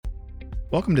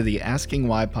Welcome to the Asking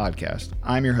Why podcast.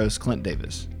 I'm your host, Clint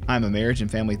Davis. I'm a marriage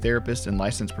and family therapist and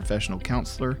licensed professional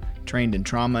counselor trained in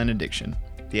trauma and addiction.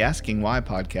 The Asking Why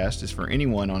podcast is for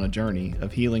anyone on a journey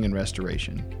of healing and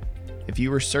restoration. If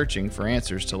you are searching for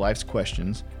answers to life's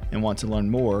questions and want to learn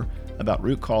more about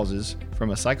root causes from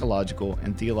a psychological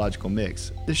and theological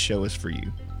mix, this show is for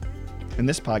you. In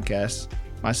this podcast,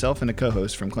 myself and a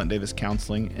co-host from Clint Davis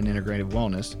Counseling and Integrative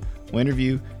Wellness will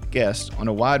interview guests on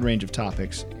a wide range of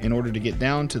topics in order to get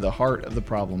down to the heart of the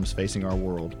problems facing our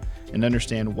world and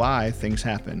understand why things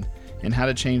happen and how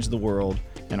to change the world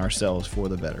and ourselves for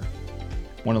the better.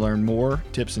 Want to learn more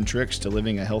tips and tricks to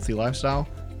living a healthy lifestyle?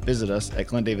 Visit us at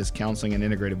Clint Davis Counseling and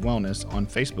Integrative Wellness on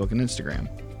Facebook and Instagram.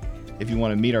 If you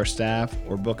want to meet our staff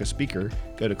or book a speaker,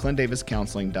 go to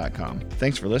clintdaviscounseling.com.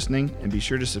 Thanks for listening, and be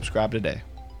sure to subscribe today.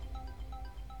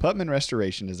 Putman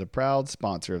Restoration is a proud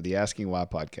sponsor of the Asking Why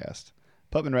podcast.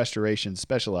 Putman Restoration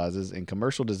specializes in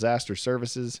commercial disaster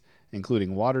services,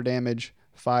 including water damage,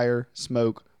 fire,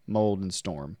 smoke, mold, and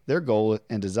storm. Their goal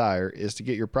and desire is to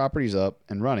get your properties up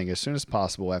and running as soon as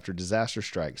possible after disaster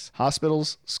strikes.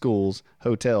 Hospitals, schools,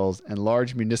 hotels, and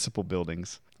large municipal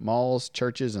buildings, malls,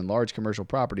 churches, and large commercial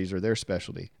properties are their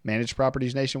specialty. Managed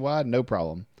properties nationwide? No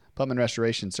problem. Putman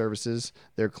Restoration services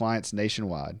their clients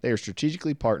nationwide. They are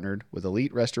strategically partnered with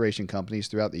elite restoration companies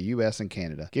throughout the U.S. and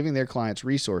Canada, giving their clients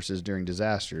resources during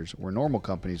disasters where normal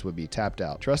companies would be tapped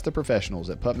out. Trust the professionals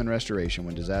at Putman Restoration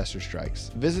when disaster strikes.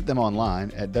 Visit them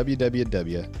online at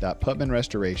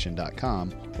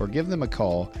www.putmanrestoration.com or give them a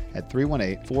call at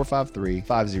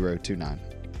 318-453-5029.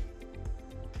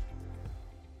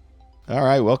 All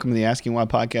right, welcome to the Asking Why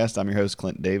podcast. I'm your host,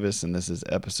 Clint Davis, and this is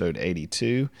episode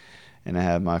 82. And I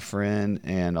have my friend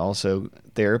and also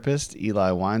therapist,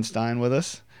 Eli Weinstein, with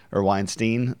us, or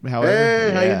Weinstein, however.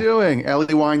 Hey, how you doing?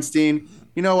 Ellie Weinstein.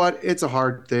 You know what? It's a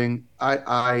hard thing.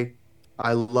 I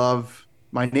love,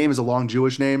 my name is a long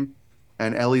Jewish name,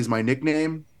 and Ellie's my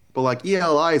nickname. But like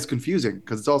Eli is confusing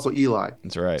because it's also Eli.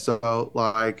 That's right. So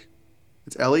like,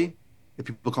 it's Ellie. If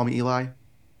people call me Eli,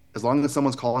 as long as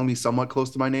someone's calling me somewhat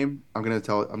close to my name, I'm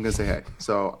gonna say hey.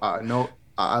 So no.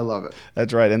 I love it.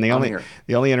 That's right. And the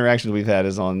only interactions we've had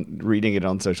is on reading it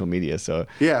on social media. So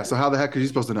yeah. So how the heck are you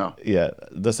supposed to know? Yeah,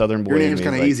 the Southern boy. Your name's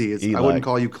kind of easy. I wouldn't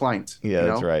call you Clint. Yeah,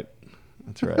 that's right.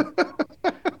 That's right.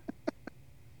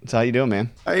 So how you doing,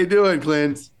 man? How you doing,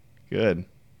 Clint? Good.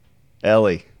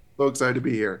 Ellie. So excited to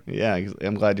be here. Yeah,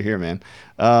 I'm glad you're here, man.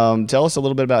 Tell us a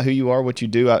little bit about who you are, what you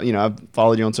do. I've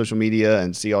followed you on social media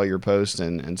and see all your posts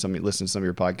and listen to some of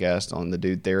your podcasts on the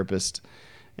Dude Therapist.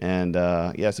 And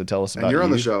so tell us about and you're you.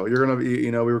 On the show. You're gonna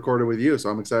be, we recorded with you, so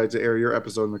I'm excited to air your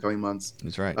episode in the coming months.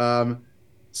 That's right.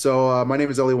 So my name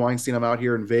is Ellie Weinstein. I'm out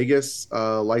here in Vegas,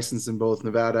 licensed in both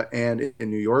Nevada and in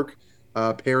New York.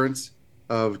 Parent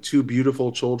of two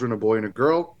beautiful children, a boy and a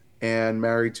girl, and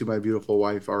married to my beautiful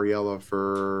wife Ariella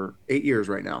for 8 years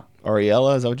right now.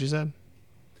 Ariella, is that what you said?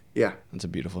 Yeah, that's a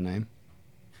beautiful name.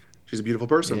 She's a beautiful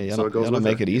person. Yeah, so it goes. Don't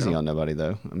make it easy on nobody,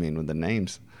 though. I mean, with the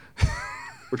names.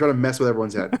 We're trying to mess with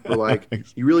everyone's head. We're like,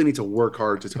 you really need to work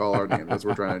hard to call our name. That's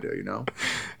what we're trying to do,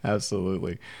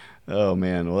 Absolutely. Oh,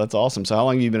 man. Well, that's awesome. So how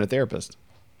long have you been a therapist?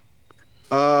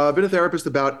 I've been a therapist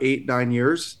about 8-9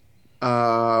 years.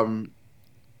 Even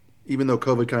though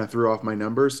COVID kind of threw off my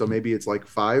numbers, so maybe it's like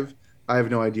 5. I have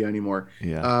no idea anymore.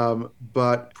 Yeah.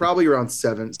 But probably around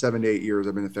 7 to 8 years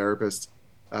I've been a therapist.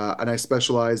 And I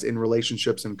specialize in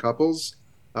relationships and couples,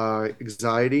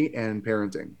 anxiety, and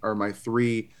parenting are my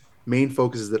 3 main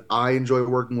focuses that I enjoy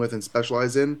working with and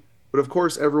specialize in. But of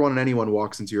course, everyone and anyone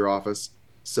walks into your office.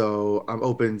 So I'm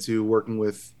open to working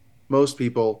with most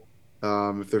people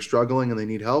if they're struggling and they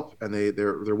need help and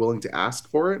they're willing to ask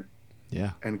for it.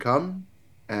 Yeah. And come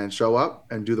and show up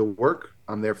and do the work.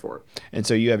 I'm there for it. And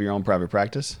so you have your own private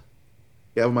practice?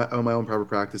 Yeah, I have my own private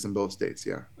practice in both states.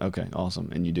 Yeah. Okay, awesome.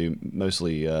 And you do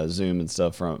mostly Zoom and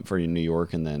stuff for New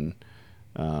York, and then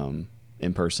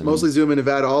in person? Mostly Zoom in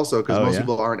Nevada also, because most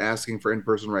people aren't asking for in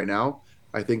person right now.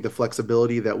 I think the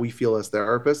flexibility that we feel as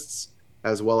therapists,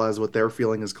 as well as what they're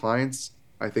feeling as clients,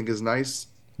 I think is nice.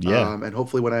 Yeah. And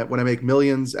hopefully when I make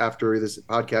millions after this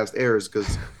podcast airs,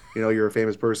 because you're a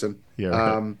famous person. Yeah.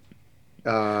 Right.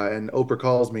 And Oprah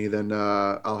calls me, then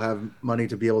I'll have money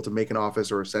to be able to make an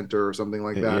office or a center or something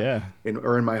like that. Yeah.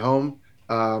 In my home.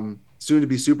 Soon to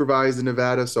be supervised in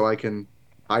Nevada, so I can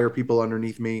hire people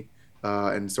underneath me.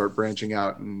 And start branching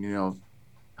out and,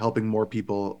 helping more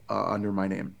people under my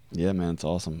name. Yeah, man, it's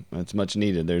awesome. It's much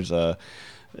needed. There's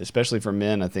especially for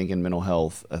men, I think in mental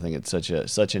health, I think it's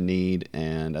such a need.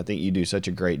 And I think you do such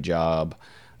a great job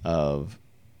of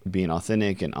being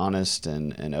authentic and honest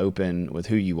and open with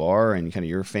who you are and kind of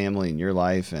your family and your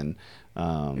life. And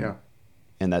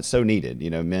and that's so needed.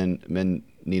 Men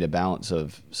need a balance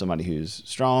of somebody who's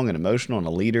strong and emotional and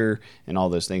a leader and all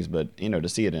those things, but to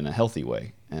see it in a healthy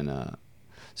way. And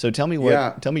so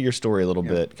Yeah. tell me your story a little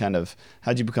Yeah. bit. Kind of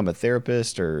how'd you become a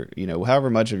therapist, or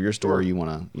however much of your story Sure.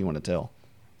 you wanna tell.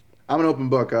 I'm an open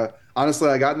book. Honestly,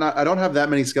 I don't have that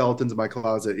many skeletons in my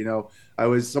closet.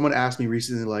 Someone asked me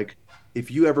recently, like, if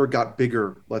you ever got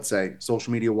bigger, let's say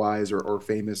social media wise or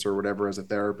famous or whatever as a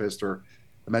therapist or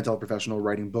a mental health professional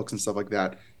writing books and stuff like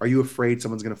that, are you afraid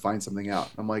someone's going to find something out?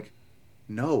 I'm like,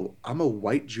 no, I'm a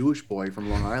white Jewish boy from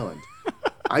Long Island.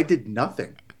 I did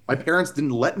nothing. My parents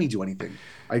didn't let me do anything.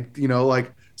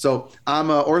 So I'm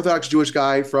an Orthodox Jewish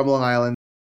guy from Long Island,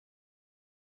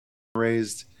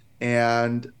 raised,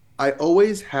 and I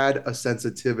always had a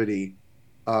sensitivity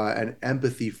and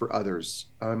empathy for others.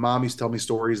 My mom used to tell me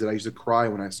stories that I used to cry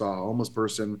when I saw a homeless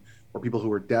person or people who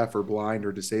were deaf or blind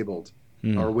or disabled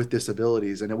Hmm. or with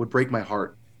disabilities, and it would break my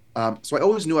heart. So I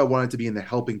always knew I wanted to be in the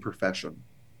helping profession,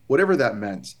 whatever that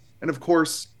meant. And of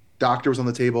course, doctor was on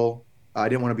the table. I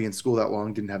didn't want to be in school that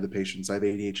long, didn't have the patience. I have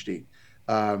ADHD,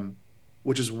 um,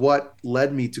 which is what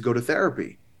led me to go to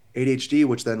therapy. ADHD,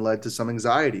 which then led to some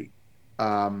anxiety.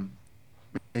 Um,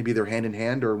 Maybe they're hand in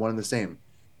hand or one and the same,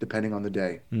 depending on the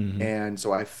day. Hmm. And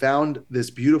so I found this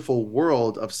beautiful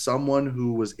world of someone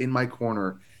who was in my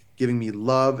corner, giving me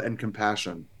love and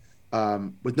compassion,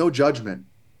 with no judgment,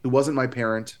 who wasn't my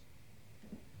parent,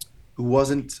 who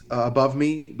wasn't above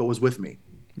me, but was with me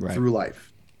Right. through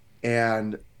life.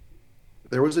 And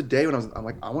there was a day when I'm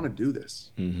like, I want to do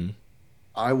this. Hmm.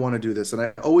 I want to do this. And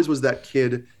I always was that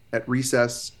kid at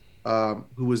recess,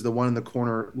 who was the one in the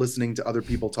corner listening to other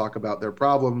people talk about their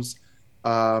problems.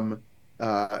 Um,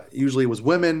 Usually it was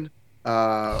women,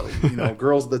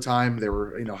 girls at the time. They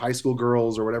were, high school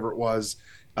girls or whatever it was.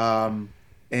 Um,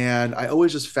 and I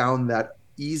always just found that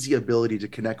easy ability to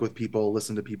connect with people,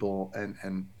 listen to people,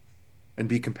 and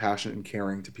be compassionate and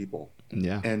caring to people.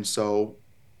 Yeah. And so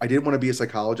I didn't want to be a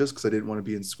psychologist because I didn't want to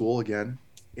be in school again.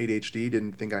 ADHD,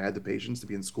 didn't think I had the patience to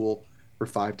be in school for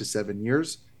 5 to 7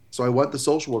 years. So I went the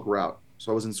social work route.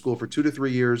 So I was in school for 2 to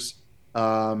 3 years.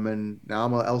 And now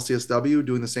I'm a LCSW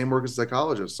doing the same work as a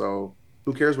psychologist. So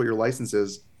who cares what your license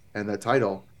is and that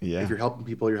title? If Yeah. you're helping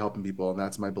people, you're helping people. And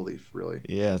that's my belief, really.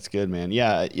 Yeah, it's good, man.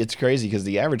 Yeah, it's crazy because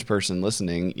the average person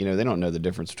listening, they don't know the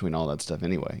difference between all that stuff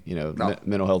anyway. No.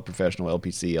 Mental health professional,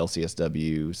 LPC,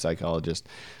 LCSW, psychologist,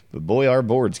 but boy, our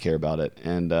boards care about it,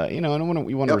 and and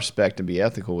we want to Yep. respect and be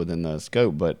ethical within the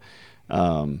scope, but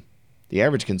um, the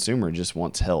average consumer just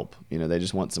wants help. They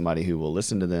just want somebody who will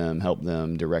listen to them, help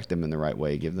them, direct them in the right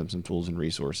way, give them some tools and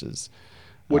resources.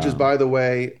 Which is, by the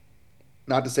way,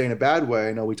 not to say in a bad way.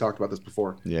 I know we talked about this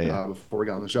Yeah, yeah, before we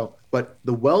got on the show, but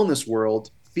the wellness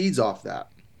world feeds off that,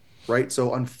 right?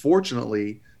 So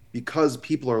unfortunately, because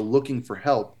people are looking for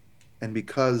help, and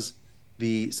because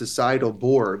the societal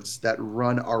boards that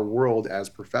run our world as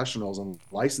professionals and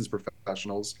licensed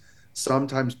professionals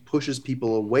sometimes pushes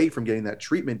people away from getting that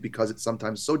treatment because it's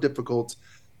sometimes so difficult,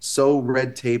 so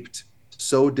red taped,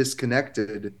 so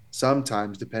disconnected,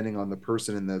 sometimes depending on the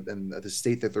person and the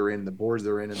state that they're in, the boards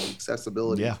they're in, and the yeah,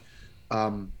 accessibility,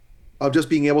 um, of just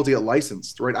being able to get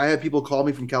licensed, right? I had people call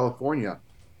me from California.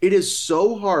 It is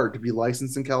so hard to be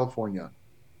licensed in California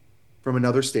from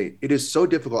another state. It is so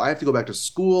difficult. I have to go back to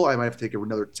school. I might have to take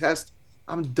another test.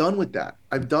 I'm done with that.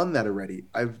 I've done that already.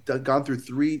 Gone through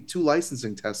two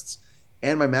licensing tests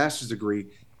and my master's degree.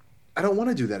 I don't want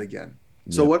to do that again.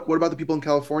 So yep, what about the people in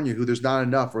California who there's not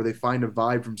enough, or they find a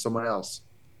vibe from someone else,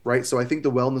 right? So I think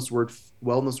the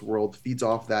wellness world feeds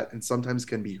off that and sometimes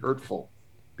can be hurtful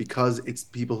because it's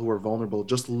people who are vulnerable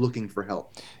just looking for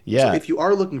help. So yeah. if you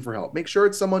are looking for help, make sure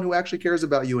it's someone who actually cares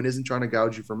about you and isn't trying to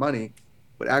gouge you for money,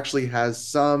 but actually has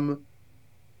some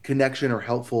connection or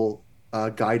helpful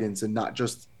guidance and not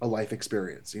just a life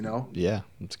experience, you know? Yeah,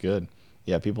 it's good.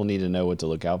 Yeah, people need to know what to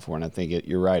look out for, and I think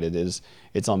you're right.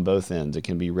 It's on both ends. It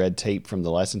can be red tape from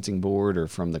the licensing board, or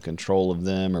from the control of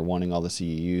them, or wanting all the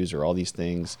CEUs, or all these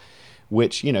things,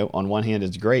 which on one hand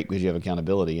is great because you have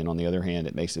accountability, and on the other hand,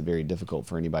 it makes it very difficult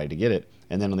for anybody to get it.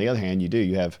 And then on the other hand,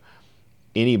 you have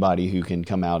anybody who can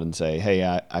come out and say, "Hey,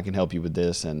 I can help you with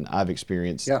this, and I've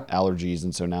experienced Yeah. allergies,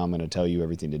 and so now I'm going to tell you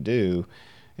everything to do."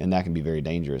 And that can be very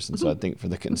dangerous. And so I think for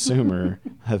the consumer,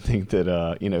 I think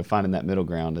that finding that middle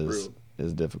ground True.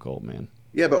 is difficult, man.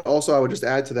 Yeah, but also I would just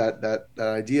add to that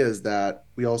idea is that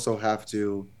we also have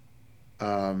to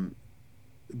um,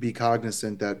 be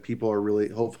cognizant that people are really,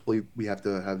 hopefully we have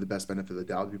to have the best benefit of the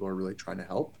doubt. People are really trying to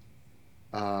help.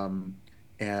 Um,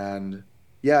 and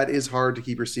yeah, it is hard to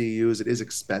keep your CEUs. It is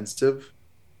expensive,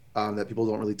 that people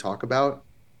don't really talk about,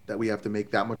 that we have to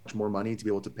make that much more money to be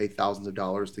able to pay thousands of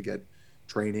dollars to get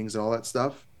trainings and all that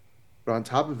stuff. But on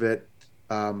top of it,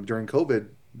 during COVID,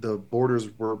 the borders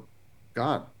were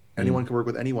gone. Mm. Anyone could work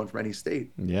with anyone from any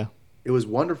state. Yeah. It was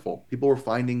wonderful. People were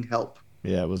finding help.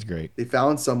 Yeah, it was great. They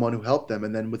found someone who helped them,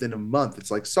 and then within a month,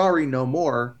 it's like, sorry, no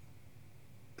more.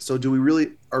 So do we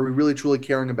really, are we really truly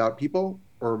caring about people,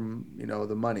 or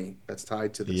the money that's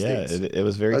tied to the Yeah, states? it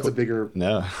was very That's a cool. bigger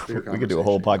No, bigger we could do a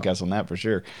whole conversation. podcast on that for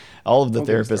sure. All of the Don't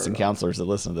get me therapists and started on it. counselors that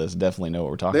listen to this definitely know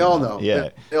what we're They talking all about. know. Yeah.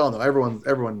 They all know. Everyone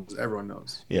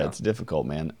knows. Yeah, it's difficult,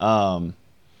 man.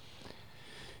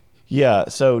 Yeah,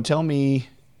 so tell me,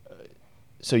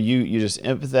 so you just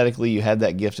empathetically, you had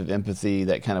that gift of empathy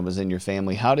that kind of was in your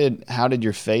family. How did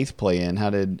your faith play in?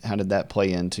 How did that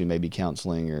play into maybe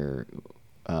counseling or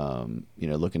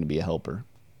looking to be a helper?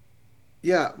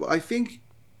 Yeah, well, I think,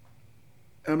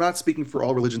 and I'm not speaking for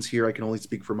all religions here. I can only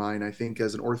speak for mine. I think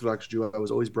as an Orthodox Jew, I was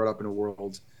always brought up in a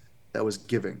world that was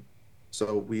giving.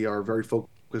 So we are very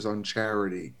focused on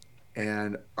charity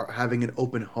and having an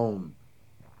open home,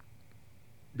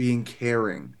 being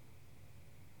caring,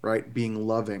 right? Being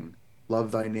loving,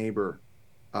 love thy neighbor,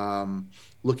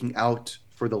 looking out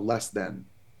for the less than,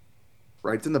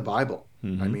 right? It's in the Bible. I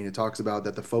Mm-hmm. mean, it talks about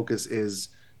that the focus is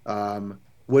um,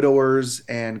 widowers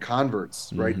and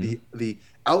converts, right? Mm-hmm. The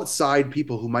outside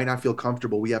people who might not feel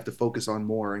comfortable, we have to focus on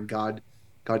more, and God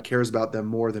cares about them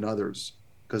more than others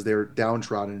because they're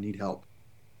downtrodden and need help.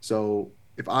 So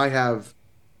if I have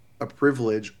a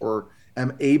privilege or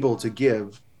am able to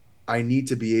give, I need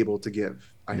to be able to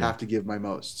give. I Yeah, have to give my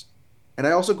most. And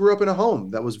I also grew up in a home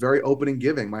that was very open and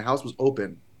giving. My house was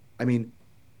open. I mean,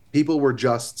 people were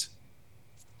just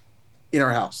in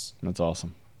our house that's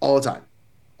awesome. all the time,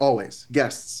 always.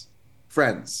 Guests,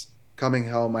 friends coming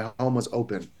home. My home was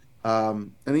open.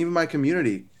 And even my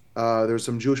community. There's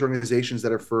some Jewish organizations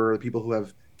that are for people who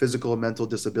have physical and mental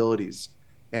disabilities.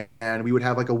 And we would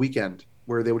have like a weekend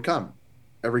where they would come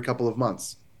every couple of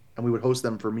months and we would host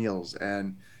them for meals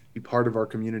and be part of our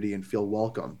community and feel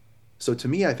welcome. So to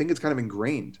me, I think it's kind of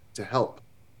ingrained to help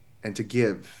and to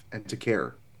give and to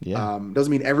care. Yeah,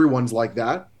 Doesn't mean everyone's like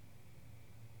that,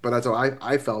 but that's how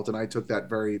I felt, and I took that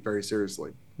very, very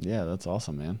seriously. yeah, that's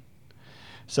awesome, man.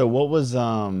 So what was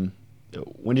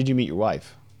when did you meet your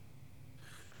wife?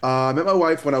 I met my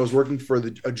wife when I was working for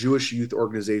a Jewish youth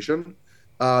organization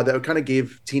that kind of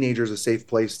gave teenagers a safe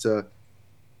place to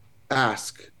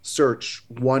ask, search,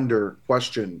 wonder,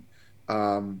 question,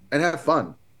 and have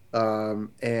fun.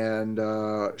 And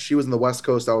she was in the West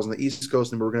Coast, I was on the East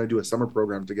Coast, and we were going to do a summer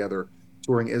program together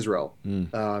touring Israel.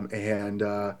 Mm. And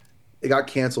it got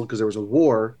canceled because there was a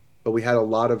war, but we had a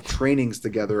lot of trainings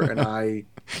together, and I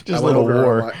Just a went little over there.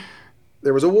 war.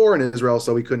 There was a war in Israel,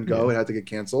 so we couldn't Yeah. go. It had to get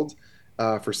canceled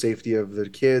for safety of the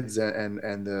kids and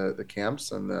the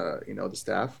camps and the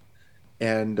staff.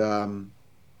 And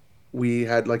we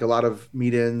had like a lot of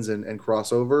meet-ins and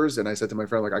crossovers. And I said to my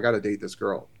friend, like, I got to date this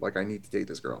girl. Like, I need to date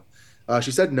this girl.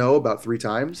 She said no about 3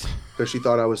 times because she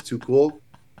thought I was too cool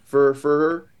for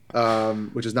her,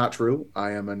 which is not true.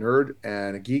 I am a nerd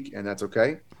and a geek, and that's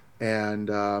okay. And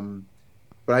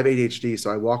but I have ADHD, so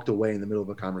I walked away in the middle of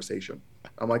a conversation.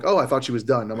 I'm like, oh, I thought she was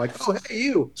done. I'm like, oh, hey,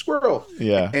 you, squirrel.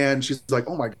 Yeah. And she's like,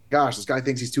 oh my gosh, this guy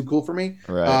thinks he's too cool for me.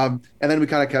 Right. And then we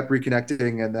kind of kept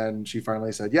reconnecting, and then she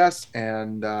finally said yes,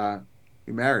 and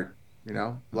we married.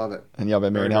 Love it. And y'all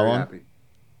been Very, married how very long? happy.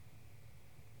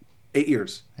 8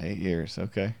 years. 8 years.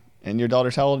 Okay. And your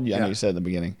daughter's how old? I know Yeah. you said at the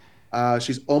beginning.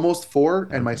 She's almost 4,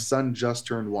 and my Okay. son just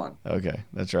turned 1. Okay.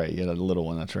 That's right. You had a little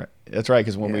one. That's right. That's right.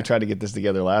 Because when we Yeah. tried to get this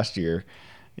together last year,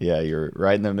 yeah, you're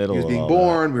right in the He middle was of being all that.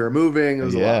 born. We were moving. It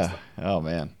was a lot of Yeah. stuff. Oh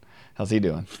man. How's he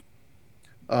doing?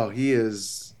 Oh,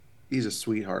 he's a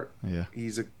sweetheart. Yeah.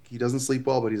 He doesn't sleep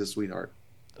well, but he's a sweetheart.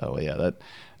 Oh yeah.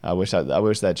 I wish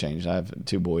that changed. I have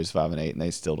 2 boys, 5 and 8, and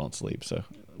they still don't sleep. So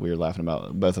we were laughing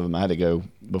about both of them. I had to go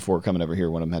before coming over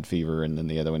here. One of them had fever, and then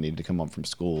the other one needed to come home from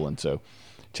school, and so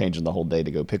changing the whole day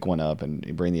to go pick one up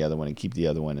and bring the other one and keep the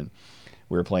other one. And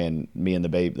we were playing. Me and the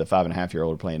babe, the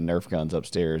 5.5-year-old, were playing Nerf guns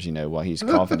upstairs. While he's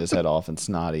coughing his head off and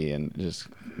snotty and just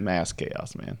mass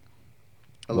chaos, man.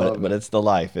 I But love but it. it's the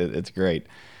life. It's great.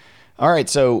 All right.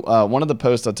 So one of the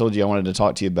posts I told you I wanted to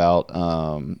talk to you about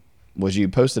was you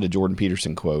posted a Jordan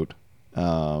Peterson quote,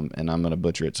 and I'm going to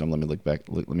butcher it. So let me look back.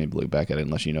 Let me look back at it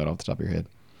unless you know it off the top of your head.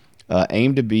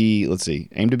 Aim to be. Let's see.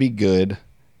 Aim to be good.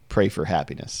 Pray for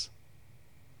happiness.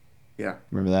 Yeah.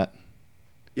 Remember that?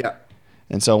 Yeah.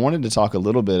 And so I wanted to talk a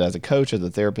little bit as a coach, as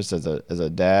a therapist, as a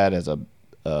dad, as a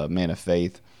man of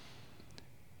faith.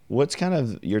 What's kind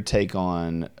of your take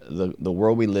on the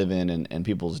world we live in and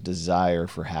people's desire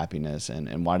for happiness,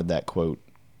 and why did that quote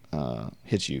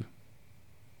hit you?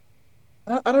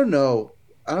 I don't know.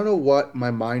 I don't know what my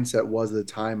mindset was at the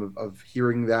time of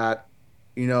hearing that.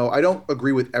 I don't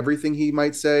agree with everything he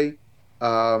might say,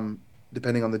 um,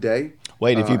 depending on the day.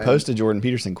 Wait, if you And post a Jordan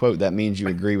Peterson quote, that means you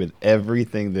agree with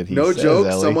everything that he no says, joke,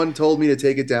 Ellie. someone told me to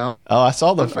take it down. Oh, I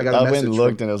saw I got a I went and message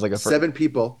looked, from and it was like seven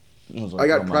people. I was I like,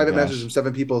 oh got my private messages gosh. from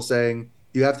 7 people saying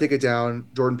you have to take it down.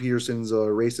 Jordan Peterson's a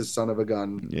racist son of a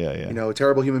gun. Yeah, yeah,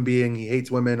 Terrible human being. He hates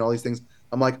women. All these things.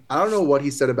 I'm like, I don't know what he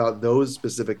said about those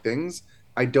specific things.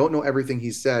 I don't know everything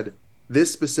he said.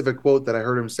 This specific quote that I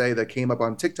heard him say that came up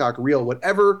on TikTok, Reel,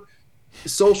 whatever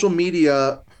social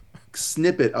media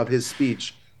snippet of his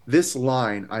speech. This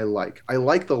line I like. I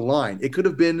like the line. It could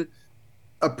have been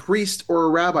a priest or a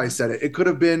rabbi said it. It could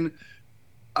have been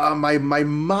my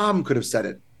mom could have said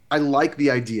it. I like the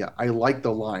idea. I like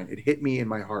the line. It hit me in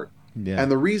my heart. yeah.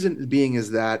 And the reason being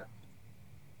is that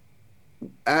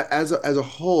as a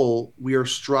whole, we are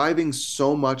striving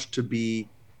so much to be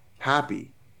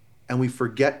happy, and we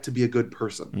forget to be a good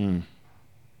person Mm,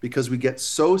 because we get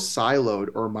so siloed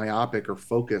or myopic or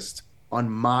focused on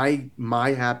my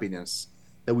happiness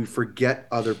that we forget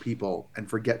other people and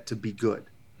forget to be good.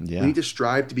 We yeah, need to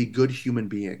strive to be good human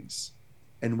beings.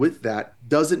 And with that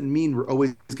doesn't mean we're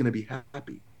always going to be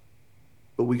happy,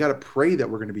 but we got to pray that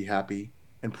we're going to be happy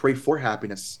and pray for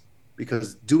happiness,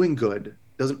 because doing good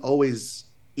doesn't always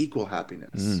equal happiness.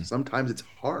 mm, Sometimes it's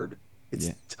hard, yeah,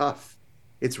 it's tough,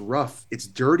 it's rough, it's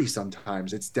dirty.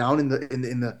 Sometimes it's down in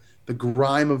the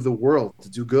grime of the world to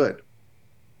do good.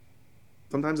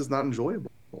 Sometimes it's not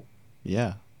enjoyable,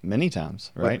 yeah. Many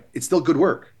times, right? but it's still good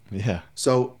work. Yeah,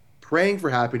 So praying for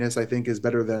happiness, I think, is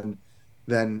better than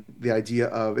the idea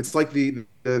of, it's like the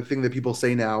thing that people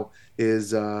say now is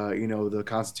the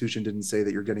Constitution didn't say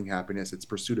that you're getting happiness, it's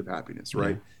pursuit of happiness, yeah.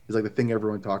 right? It's like the thing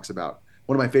everyone talks about.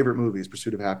 One of my favorite movies,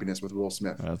 Pursuit of Happiness with Will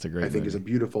Smith, Well, that's a I great think is a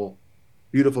movie.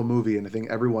 beautiful movie, and I think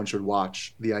everyone should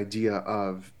watch. The idea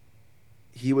of,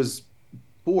 he was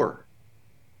poor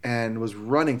and was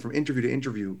running from interview to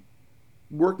interview,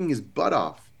 working his butt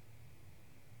off,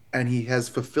 and he has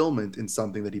fulfillment in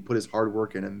something that he put his hard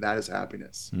work in, and that is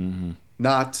happiness, Hmm.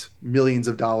 not millions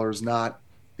of dollars, not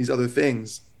these other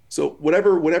things. So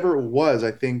whatever it was,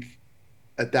 I think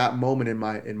at that moment in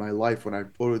my life when I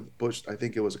pushed, I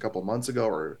think it was a couple months ago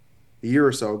or a year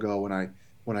or so ago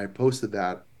when I posted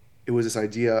that, it was this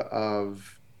idea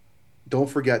of, don't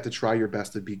forget to try your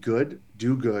best to be good,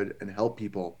 do good, and help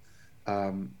people,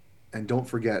 um, and don't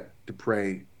forget to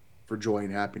pray for joy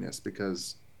and happiness,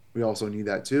 because we also need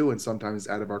that too, and sometimes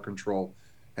it's out of our control,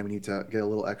 and we need to get a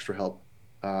little extra help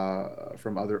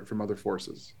from other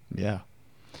forces. Yeah.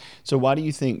 So why do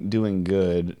you think doing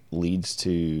good leads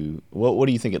to what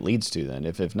do you think it leads to then?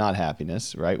 If not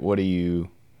happiness, right? What do you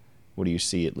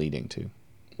see it leading to?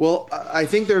 Well, I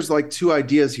think there's like two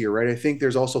ideas here, right? I think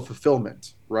there's also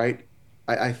fulfillment, right?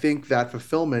 I think that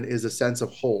fulfillment is a sense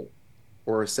of whole,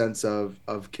 or a sense of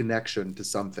connection to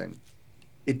something.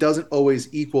 It doesn't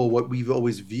always equal what we've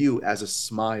always view as a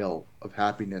smile of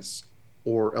happiness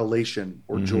or elation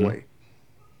or Hmm. joy.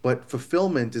 But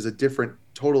fulfillment is a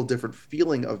total different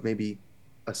feeling of maybe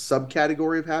a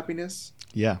subcategory of happiness,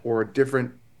 Yeah. or a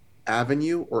different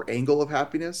avenue or angle of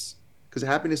happiness. Because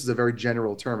happiness is a very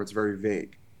general term, it's very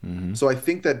vague. Hmm. So I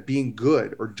think that being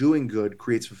good or doing good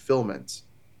creates fulfillment.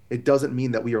 It doesn't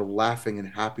mean that we are laughing and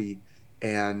happy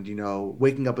and,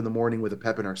 waking up in the morning with a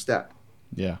pep in our step,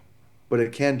 Yeah. but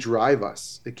it can drive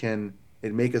us.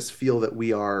 It make us feel that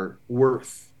we are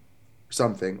worth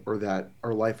something, or that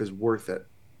our life is worth it,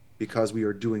 because we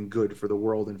are doing good for the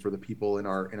world and for the people in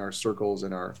our circles,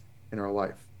 in our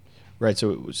life. Right.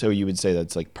 So you would say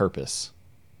that's like purpose.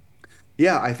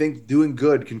 Yeah, I think doing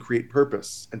good can create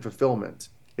purpose and fulfillment.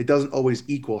 It doesn't always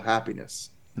equal happiness.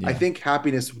 I Yeah. think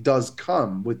happiness does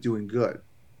come with doing good,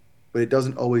 but it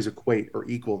doesn't always equate or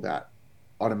equal that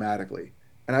automatically.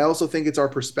 And I also think it's our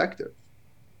perspective,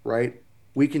 right?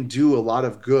 We can do a lot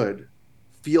of good,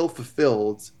 feel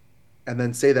fulfilled, and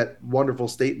then say that wonderful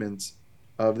statement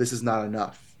of, this is not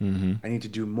enough. Hmm. I need to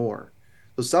do more.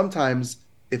 So sometimes,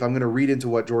 if I'm going to read into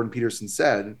what Jordan Peterson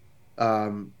said,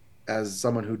 um, as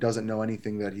someone who doesn't know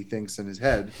anything that he thinks in his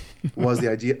head, was the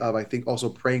idea of, I think, also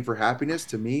praying for happiness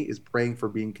to me is praying for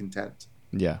being content.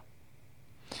 Yeah.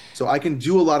 So I can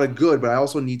do a lot of good, but I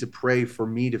also need to pray for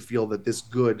me to feel that this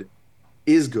good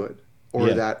is good, or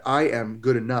Yeah. that I am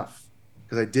good enough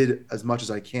because I did as much as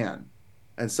I can.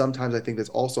 And sometimes I think that's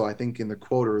also, I think in the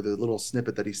quote or the little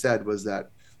snippet that he said was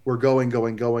that we're going,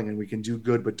 going, going, and we can do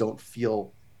good, but don't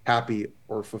feel happy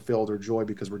or fulfilled or joy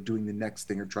because we're doing the next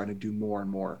thing or trying to do more and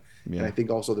more. And Yeah. I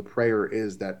think also the prayer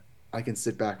is that I can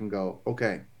sit back and go,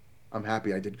 okay, I'm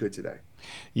happy I did good today.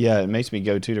 Yeah, it makes me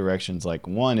go two directions. Like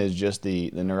one is just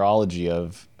the neurology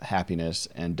of happiness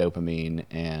and dopamine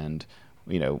and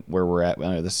where we're at.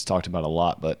 I know this is talked about a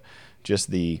lot, but just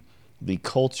the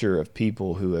culture of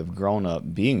people who have grown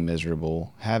up being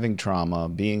miserable, having trauma,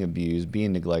 being abused,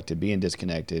 being neglected, being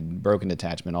disconnected, broken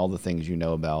attachment, all the things you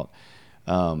know about.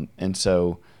 And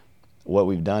so what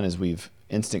we've done is we've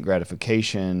instant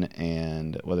gratification,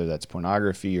 and whether that's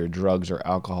pornography or drugs or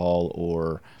alcohol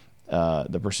or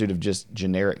the pursuit of just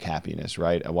generic happiness,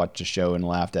 right? I watched a show and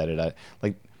laughed at it. I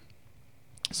like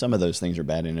some of those things are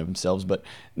bad in and of themselves, but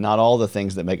not all the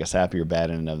things that make us happy are bad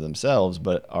in and of themselves,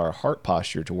 but our heart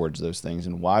posture towards those things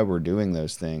and why we're doing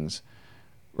those things,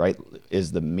 right,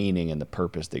 is the meaning and the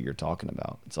purpose that you're talking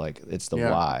about. It's like, it's the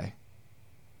Yeah. why.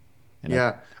 And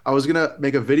Yeah. I was gonna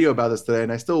make a video about this today,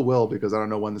 and I still will because I don't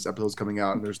know when this episode is coming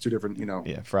out, and there's yeah,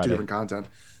 two Friday. different content.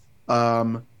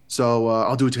 So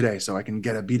I'll do it today so I can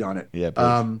get a beat on it. Yeah,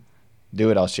 please do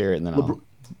it. I'll share it. And then LeBron,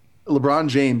 LeBron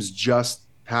James just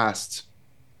passed,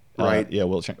 right? yeah.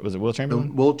 Was it Will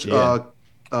Chamberlain? Yeah.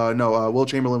 No, Will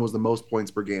Chamberlain was the most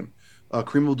points per game.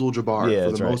 Kareem Abdul-Jabbar Yeah, for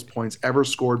that's the right. most points ever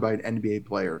scored by an NBA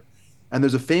player. And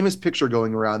there's a famous picture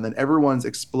going around that everyone's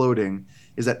exploding,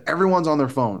 is that everyone's on their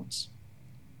phones,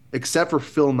 except for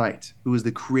Phil Knight, who is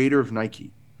the creator of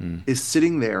Nike, is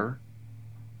sitting there,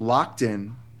 locked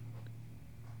in,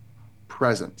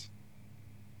 present,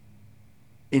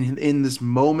 in this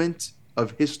moment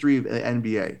of history of the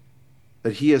NBA,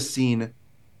 that he has seen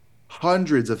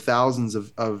hundreds of thousands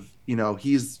of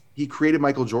he created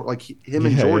Michael Jordan, like him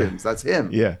and Yeah, yeah. Jordans. That's him.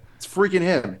 Yeah. It's freaking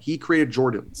him. He created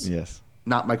Jordans, Yes.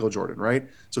 not Michael Jordan, right?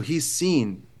 So he's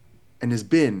seen and has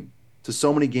been to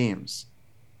so many games,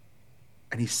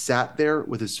 and he sat there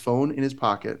with his phone in his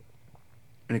pocket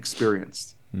and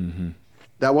experienced.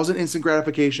 That wasn't instant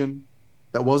gratification.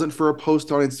 That wasn't for a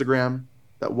post on Instagram.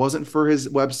 That wasn't for his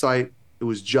website. It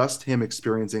was just him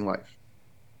experiencing life.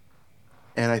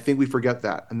 And I think we forget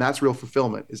that. And that's real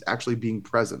fulfillment, is actually being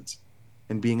present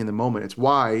and being in the moment. It's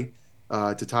why,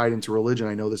 to tie it into religion,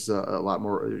 I know this is a lot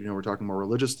more, we're talking more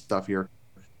religious stuff here.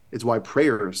 It's why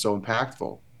prayer is so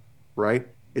impactful, right?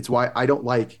 It's why I don't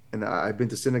like, and I've been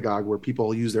to synagogue where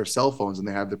people use their cell phones and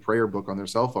they have the prayer book on their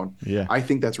cell phone. Yeah. I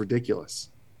think that's ridiculous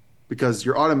because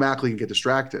you're automatically going to get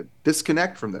distracted.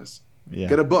 Disconnect from this. Yeah.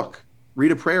 Get a book.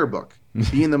 Read a prayer book.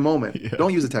 Be in the moment. Yeah.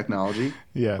 Don't use the technology.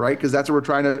 Yeah. Right? Because that's what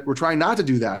we're trying not to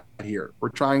do that here. We're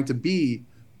trying to be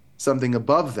something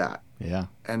above that. Yeah.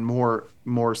 And more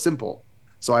simple.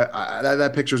 So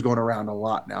that picture's going around a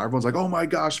lot now. Everyone's like, "Oh my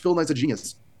gosh, Phil Knight's a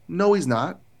genius." No, he's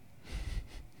not.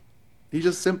 He's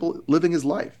just simple living his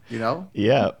life,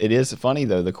 Yeah, it is funny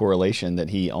though, the correlation that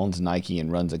he owns Nike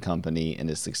and runs a company and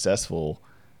is successful,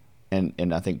 and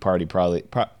I think part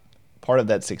of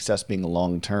that success being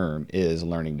long term is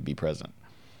learning to be present.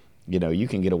 You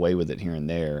can get away with it here and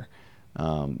there,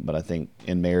 but I think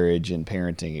in marriage and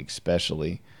parenting,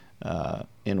 especially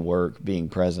in work, being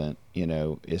present,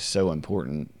 is so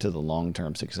important to the long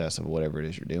term success of whatever it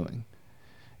is you're doing.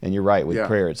 And you're right with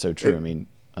prayer; it's so true. I mean,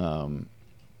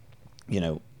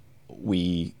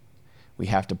 we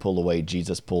have to pull away.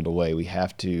 Jesus pulled away. We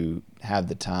have to have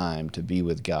the time to be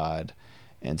with God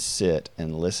and sit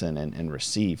and listen and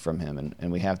receive from him.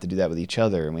 And we have to do that with each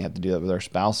other, and we have to do that with our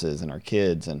spouses and our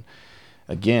kids. And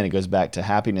again, it goes back to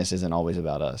happiness isn't always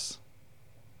about us,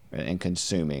 right? And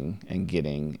consuming and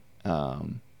getting.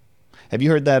 Have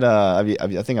you heard that?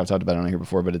 I think I've talked about it on here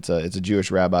before, but it's a Jewish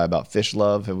rabbi about fish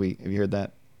love. Have you heard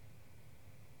that?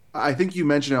 I think you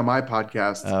mentioned it on my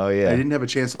podcast. Oh yeah. I didn't have a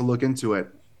chance to look into it,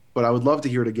 but I would love to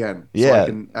hear it again. Yeah. So I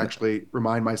can actually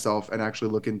remind myself and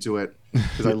actually look into it,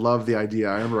 because I love the idea.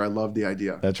 I love the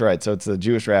idea. That's right. So it's a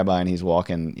Jewish rabbi, and he's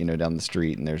walking, down the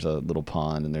street, and there's a little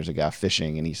pond, and there's a guy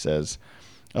fishing, and he says,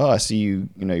 "Oh, I see you.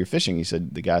 You're fishing."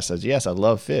 The guy says, "Yes, I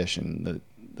love fish." And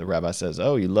the rabbi says,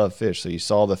 "Oh, you love fish. So you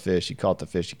saw the fish, you caught the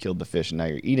fish, you killed the fish, and now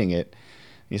you're eating it."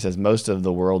 He says, most of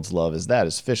the world's love is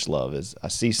fish love. Is I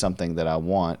see something that I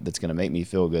want that's going to make me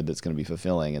feel good, that's going to be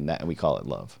fulfilling, and we call it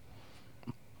love.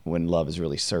 When love is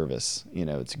really service,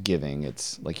 it's giving.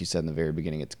 It's like you said in the very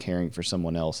beginning, it's caring for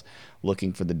someone else,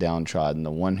 looking for the downtrodden,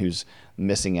 the one who's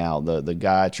missing out, the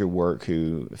guy at your work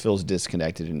who feels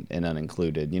disconnected and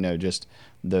unincluded, just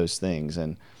those things.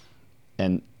 And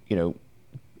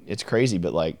it's crazy,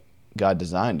 but like, God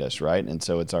designed us, right? And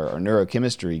so it's our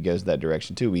neurochemistry goes that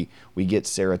direction too. We get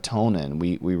serotonin.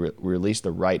 We release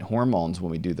the right hormones when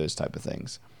we do those type of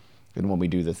things. And when we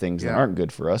do the things that aren't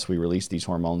good for us, we release these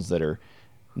hormones that are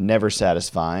never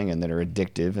satisfying and that are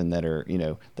addictive and that are,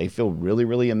 they feel really,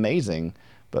 really amazing.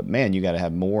 But man, you got to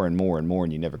have more and more and more,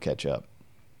 and you never catch up.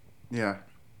 Yeah.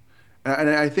 And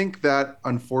I think that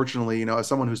unfortunately, as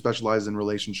someone who specializes in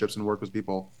relationships and work with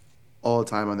people all the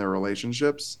time on their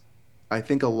relationships, I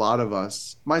think a lot of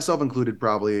us, myself included,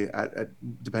 probably at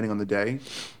depending on the day,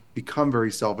 become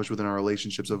very selfish within our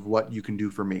relationships of what you can do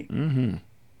for me Mm-hmm.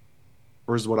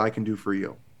 versus what I can do for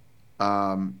you.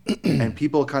 And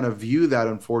people kind of view that,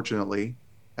 unfortunately,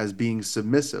 as being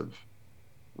submissive,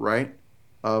 right?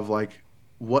 Of like,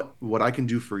 what I can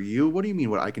do for you? What do you mean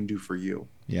what I can do for you?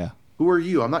 Yeah. Who are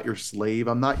you? I'm not your slave.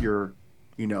 I'm not your,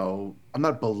 I'm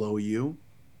not below you.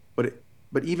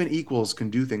 But even equals can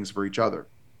do things for each other.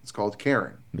 It's called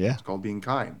caring. Yeah. It's called being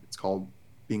kind. It's called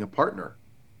being a partner,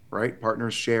 right?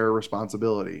 Partners share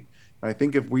responsibility. And I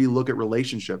think if we look at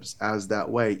relationships as that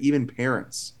way, even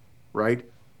parents, right?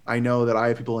 I know that I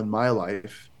have people in my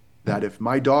life that if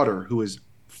my daughter, who is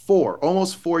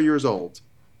almost 4 years old,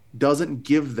 doesn't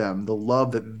give them the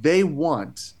love that they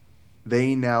want,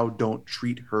 they now don't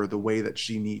treat her the way that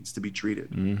she needs to be treated.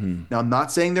 Mm-hmm. Now, I'm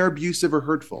not saying they're abusive or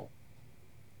hurtful.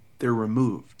 They're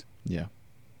removed. Yeah.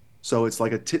 So it's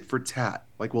like a tit for tat.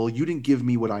 Like, well, you didn't give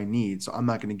me what I need, so I'm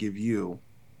not going to give you,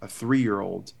 a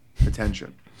 3-year-old,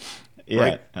 attention. Yeah.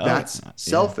 Right? That's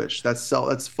selfish. Yeah.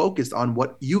 That's focused on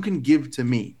what you can give to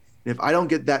me. And if I don't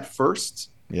get that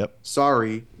first, Yep.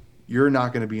 sorry, you're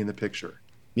not going to be in the picture.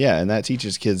 Yeah, and that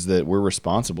teaches kids that we're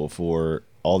responsible for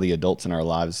all the adults in our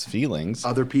lives' feelings.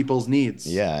 Other people's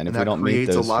needs. Yeah, and if we that don't meet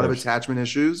creates those a lot of first. attachment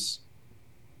issues.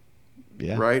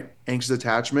 Yeah. Right? Anxious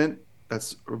attachment.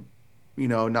 That's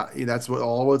not that's what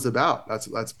all it's about.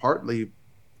 That's partly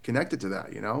connected to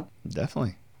that,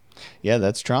 Definitely. Yeah,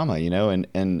 that's trauma,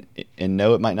 and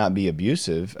no, it might not be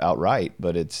abusive outright,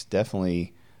 but it's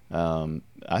definitely,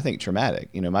 I think, traumatic.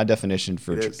 My definition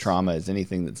for It is. trauma is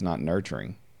anything that's not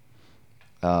nurturing.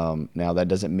 Now, that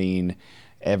doesn't mean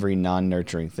every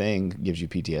non-nurturing thing gives you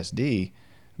PTSD,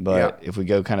 but if we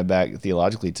go kind of back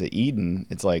theologically to Eden,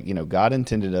 it's like, God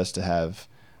intended us to have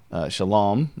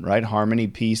shalom, right? Harmony,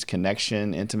 peace,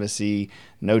 connection, intimacy,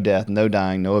 no death, no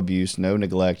dying, no abuse, no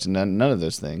neglect, none of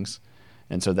those things.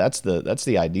 And so that's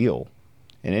the ideal.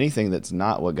 And anything that's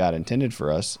not what God intended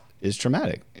for us is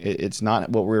traumatic. It's not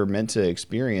what we're meant to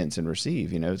experience and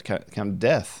receive. It's kind of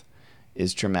death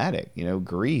is traumatic.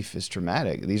 Grief is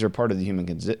traumatic. These are part of the human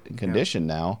condition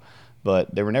now,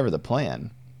 but they were never the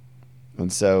plan.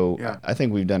 And so I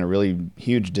think we've done a really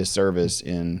huge disservice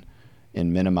in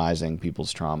minimizing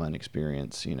people's trauma and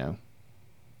experience. Yeah,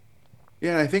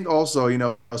 and I think also,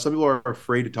 some people are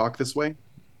afraid to talk this way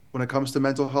when it comes to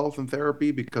mental health and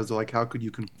therapy because they're like, how could you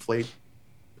conflate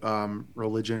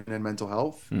religion and mental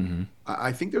health? Mm-hmm.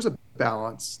 I think there's a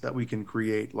balance that we can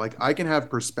create. Like, I can have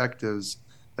perspectives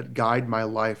that guide my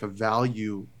life, a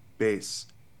value base,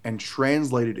 and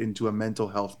translate it into a mental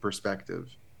health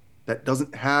perspective that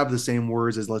doesn't have the same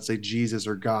words as, let's say, Jesus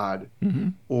or God,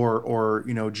 Mm-hmm. or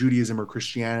Judaism or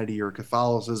Christianity or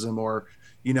Catholicism or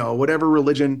whatever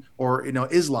religion, or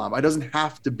Islam. It doesn't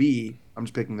have to be. I'm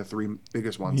just picking the three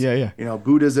biggest ones. Yeah.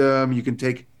 Buddhism. You can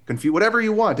take whatever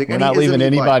you want. Take We're any not ism leaving you'd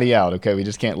anybody like. out. Okay, we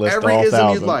just can't list Every all ism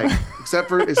 1,000. you'd like, except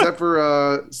for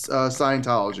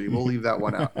Scientology. We'll leave that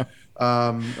one out.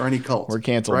 Or any cult. We're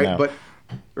canceled right? now. But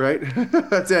right,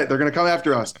 that's it. They're gonna come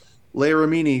after us. Leia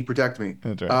Remini, protect me.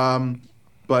 That's right.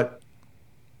 But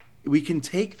we can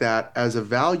take that as a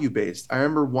value based. I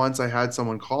remember once I had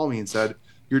someone call me and said,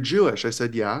 "You're Jewish." I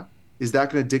said, "Yeah." Is that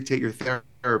going to dictate your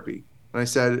therapy? And I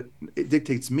said, "It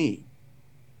dictates me.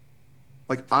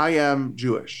 Like, I am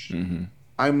Jewish. Mm-hmm.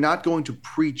 I'm not going to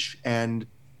preach and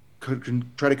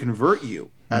try to convert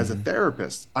you as a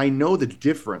therapist. I know the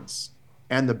difference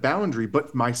and the boundary,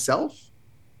 but myself,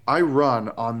 I run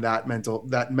on that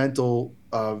mental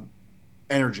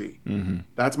energy. Mm-hmm.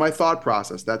 That's my thought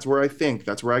process. That's where I think.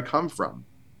 That's where I come from.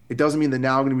 It doesn't mean that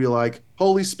now I'm going to be like,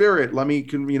 Holy Spirit, let me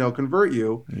convert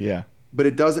you. Yeah. But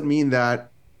it doesn't mean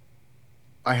that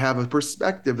I have a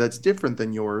perspective that's different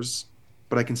than yours,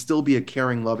 but I can still be a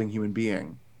caring, loving human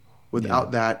being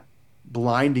without that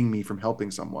blinding me from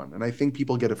helping someone. And I think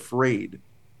people get afraid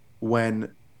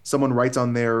when someone writes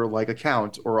on their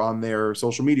account or on their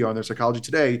social media, on their Psychology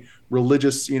Today,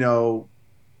 religious, and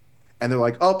they're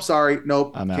like, "Oh, sorry,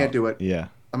 nope, I'm can't out. do it. Yeah.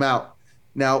 I'm out."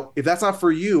 Now, if that's not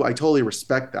for you, I totally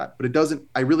respect that. But it doesn't,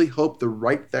 I really hope the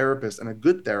right therapist and a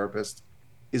good therapist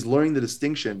is learning the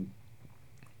distinction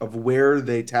of where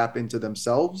they tap into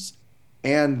themselves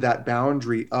and that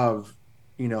boundary of,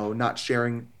 not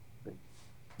sharing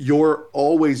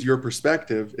always your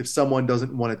perspective if someone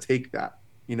doesn't want to take that,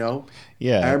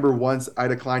 Yeah. I remember once I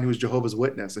had a client who was Jehovah's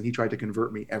Witness and he tried to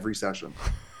convert me every session.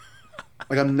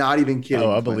 Like, I'm not even kidding.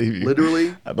 Oh, I believe you.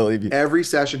 Literally, I believe you. every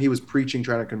session he was preaching,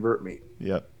 trying to convert me.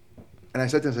 Yep. And I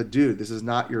said to him, I said, dude, this is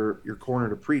not your corner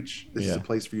to preach. This is Yeah. a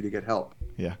place for you to get help.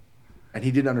 Yeah. And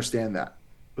he didn't understand that.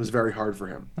 It was very hard for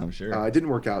him. I'm sure. It didn't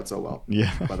work out so well.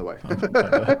 Yeah. By the way,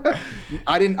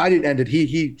 I didn't end it.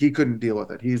 He couldn't deal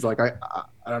with it. He's like, I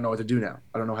don't know what to do now.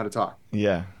 I don't know how to talk.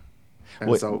 Yeah. And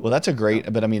Well, that's a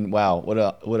great, but I mean, wow,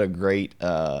 what a great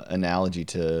analogy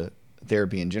to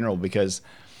therapy in general, because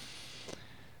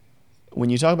when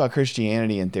you talk about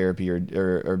Christianity and therapy,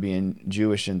 or being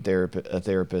Jewish and a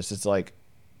therapist, it's like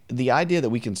the idea that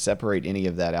we can separate any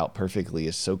of that out perfectly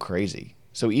is so crazy.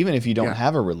 So even if you don't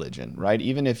have a religion, right?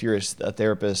 Even if you're a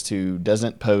therapist who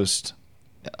doesn't post,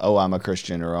 oh, I'm a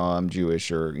Christian, or oh, I'm Jewish,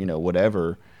 or,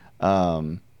 whatever.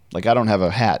 Like I don't have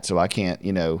a hat, so I can't,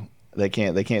 they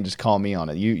can't just call me on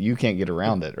it. You can't get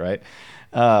around it, right?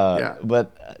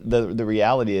 But the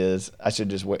reality is, I should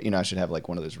just wear, I should have like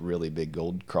one of those really big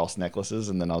gold cross necklaces,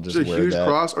 and then I'll just wear a huge that.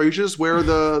 Cross, or you should just wear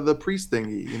the priest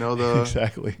thingy,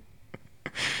 Exactly.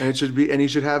 And it should be, and you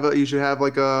should have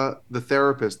like the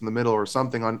therapist in the middle or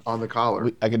something on the collar.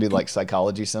 I could do like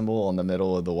psychology symbol on the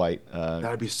middle of the white.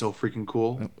 That'd be so freaking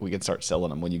cool. We could start selling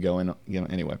them when you go in.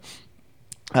 Anyway.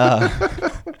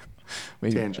 Tangent.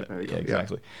 There you go.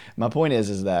 Exactly. Yeah. My point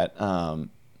is that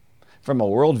from a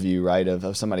worldview, right,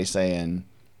 of somebody saying,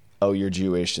 "Oh, you're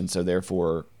Jewish, and so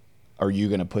therefore, are you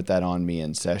going to put that on me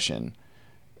in session?"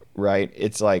 Right?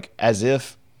 It's like as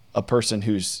if a person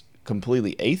who's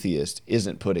completely atheist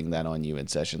isn't putting that on you in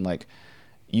session. Like,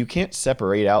 you can't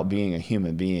separate out being a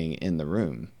human being in the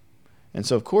room. And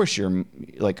so, of course, you're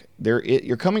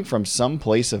coming from some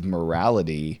place of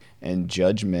morality and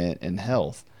judgment and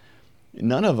health.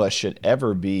 None of us should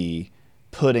ever be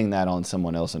putting that on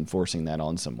someone else and forcing that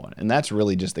on someone. And that's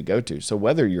really just the go-to. So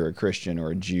whether you're a Christian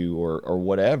or a Jew or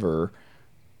whatever,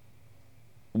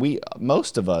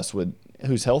 most of us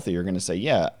who's healthy are going to say,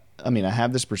 yeah, I mean, I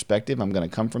have this perspective. I'm going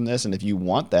to come from this. And if you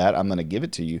want that, I'm going to give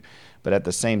it to you. But at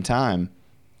the same time,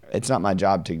 it's not my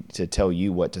job to tell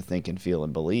you what to think and feel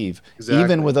and believe. Exactly.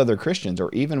 Even with other Christians, or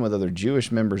even with other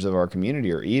Jewish members of our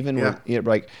community, or even with,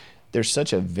 like, there's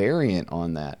such a variant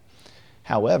on that.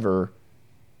 However,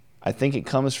 I think it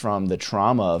comes from the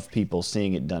trauma of people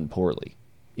seeing it done poorly.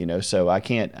 So I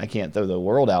can't throw the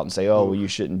world out and say, oh, well, you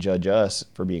shouldn't judge us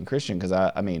for being Christian, because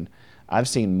I mean, I've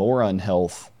seen more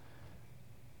unhealth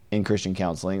in Christian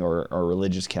counseling or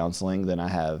religious counseling than I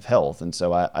have health. And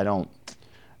so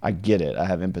I get it. I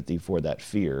have empathy for that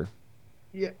fear.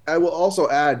 Yeah. I will also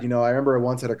add, I remember I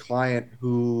once had a client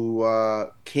who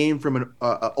came from an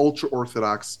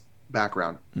ultra-Orthodox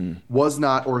background, was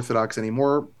not Orthodox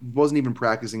anymore, wasn't even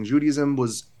practicing Judaism,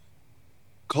 was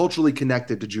culturally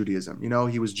connected to Judaism.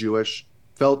 He was Jewish,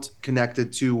 felt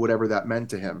connected to whatever that meant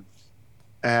to him,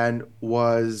 and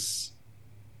was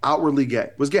outwardly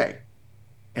gay, was gay.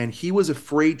 And he was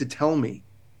afraid to tell me,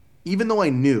 even though I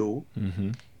knew,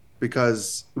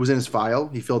 because it was in his file.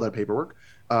 He filled out paperwork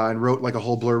and wrote like a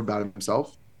whole blurb about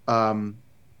himself. And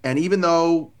even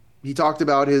though he talked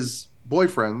about his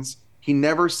boyfriends, he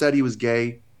never said he was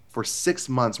gay for 6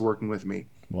 months working with me,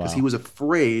 because he was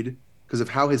afraid because of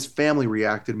how his family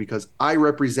reacted, because I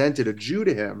represented a Jew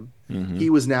to him. He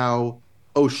was now,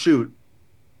 oh, shoot,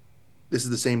 this is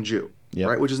the same Jew,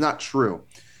 right? Which is not true.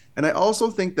 And I also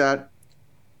think that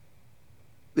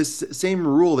this same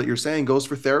rule that you're saying goes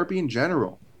for therapy in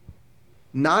general.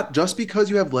 Not just because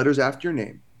you have letters after your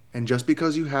name and just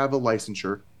because you have a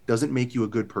licensure doesn't make you a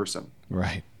good person.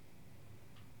 Right.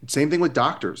 Same thing with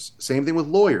doctors. Same thing with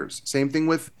lawyers. Same thing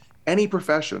with any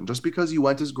profession. Just because you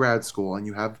went to grad school and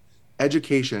you have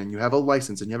education and you have a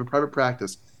license and you have a private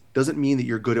practice doesn't mean that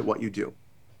you're good at what you do.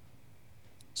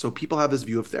 So people have this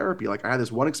view of therapy. Like, I had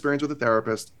this one experience with a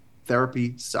therapist.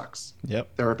 Therapy sucks.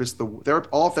 Yep.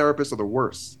 All therapists are the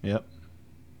worst. Yep.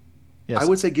 Yes. I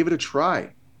would say give it a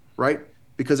try, right?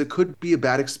 Because it could be a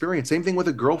bad experience. Same thing with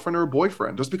a girlfriend or a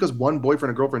boyfriend. Just because one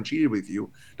boyfriend or girlfriend cheated with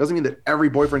you doesn't mean that every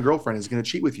boyfriend or girlfriend is going to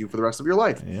cheat with you for the rest of your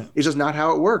life. Yeah. It's just not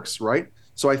how it works, right?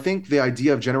 So I think the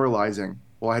idea of generalizing,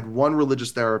 well, I had one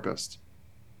religious therapist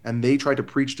and they tried to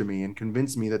preach to me and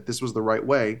convince me that this was the right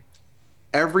way.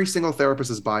 Every single therapist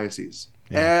has biases.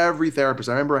 Yeah. Every therapist.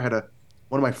 I remember I had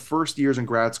one of my first years in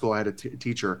grad school, I had a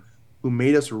teacher who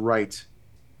made us write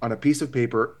on a piece of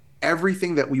paper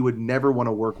everything that we would never want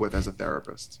to work with as a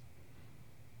therapist.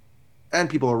 And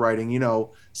people are writing,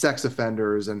 sex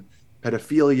offenders and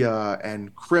pedophilia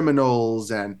and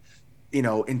criminals and,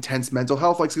 intense mental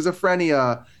health like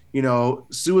schizophrenia,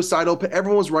 suicidal.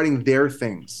 Everyone was writing their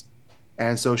things.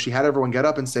 And so she had everyone get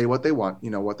up and say what they want,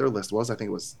 what their list was. I think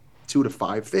it was 2 to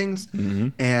 5 things. Mm-hmm.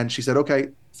 And she said, okay,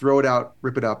 throw it out,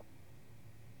 rip it up.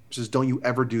 She says, don't you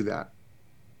ever do that,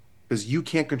 because you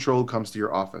can't control who comes to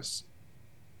your office.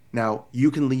 Now,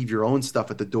 you can leave your own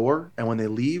stuff at the door, and when they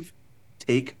leave,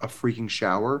 take a freaking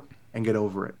shower and get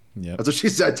over it. Yep. That's what she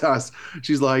said to us.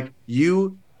 She's like,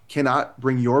 you cannot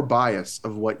bring your bias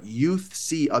of what you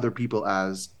see other people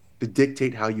as to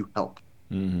dictate how you help.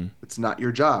 Mm-hmm. It's not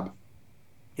your job.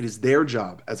 It is their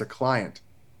job as a client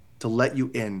to let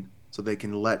you in so they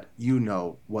can let you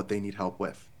know what they need help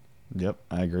with. Yep,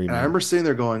 I agree. And I remember sitting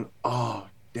there going, oh,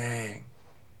 dang.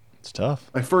 It's tough.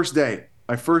 My first day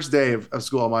of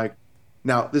school, I'm like,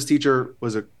 now this teacher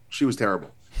she was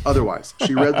terrible. Otherwise,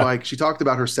 she read she talked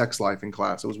about her sex life in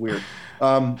class. It was weird.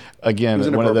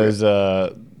 Again, one of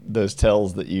those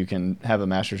tells that you can have a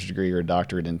master's degree or a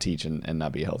doctorate and teach and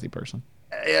not be a healthy person.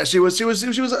 Yeah, she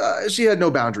had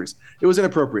no boundaries. It was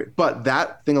inappropriate. But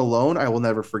that thing alone, I will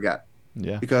never forget.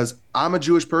 Yeah. Because I'm a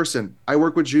Jewish person. I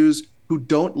work with Jews who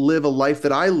don't live a life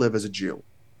that I live as a Jew.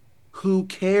 Who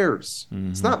cares?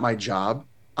 Mm-hmm. It's not my job.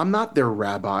 I'm not their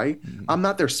rabbi. Mm-hmm. I'm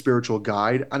not their spiritual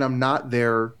guide, and I'm not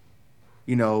their,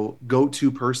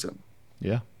 go-to person.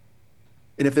 Yeah.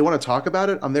 And if they want to talk about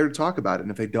it, I'm there to talk about it.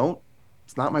 And if they don't,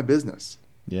 it's not my business.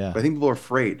 Yeah. But I think people are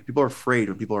afraid. People are afraid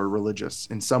when people are religious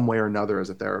in some way or another as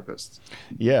a therapist.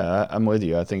 Yeah, I'm with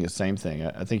you. I think it's the same thing.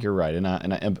 I think you're right. And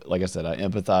I, like I said, I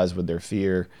empathize with their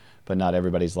fear, but not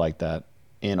everybody's like that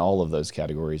in all of those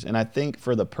categories. And I think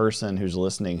for the person who's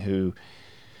listening who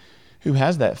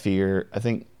has that fear, I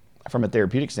think from a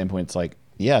therapeutic standpoint, it's like,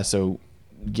 yeah, so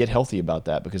get healthy about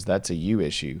that because that's a you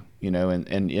issue,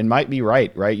 and it might be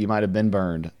right? You might have been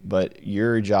burned, but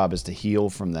your job is to heal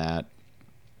from that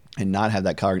and not have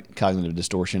that cognitive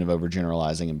distortion of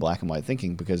overgeneralizing and black and white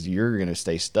thinking, because you're going to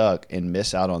stay stuck and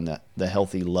miss out on the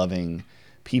healthy, loving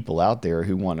people out there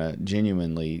who want to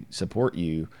genuinely support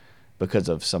you because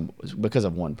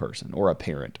of one person or a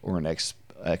parent or an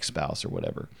ex-spouse or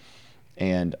whatever.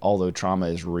 And although trauma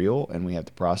is real and we have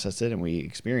to process it and we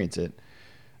experience it,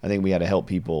 I think we got to help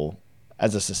people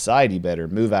as a society better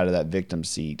move out of that victim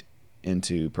seat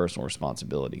into personal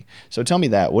responsibility. So tell me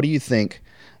what do you think,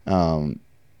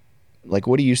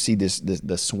 what do you see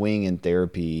the swing in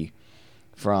therapy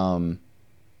from,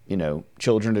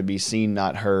 children to be seen,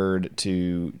 not heard,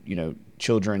 to,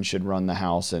 children should run the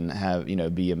house and have,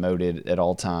 be emoted at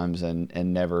all times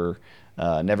and never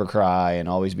cry and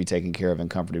always be taken care of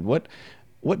and comforted. What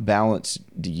balance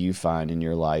do you find in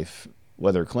your life,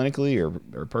 whether clinically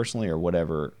or personally or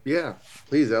whatever? Yeah,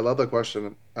 please. I love that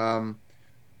question.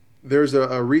 There's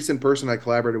a recent person I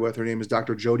collaborated with. Her name is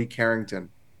Dr. Jodi Carrington.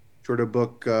 She wrote a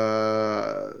book,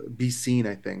 Be Seen,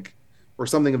 I think, or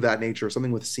something of that nature,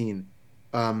 something with seen.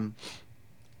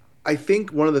 I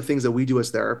think one of the things that we do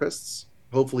as therapists,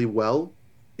 hopefully well,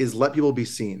 is let people be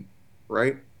seen,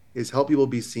 right? Is help people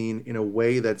be seen in a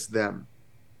way that's them.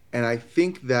 And I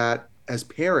think that as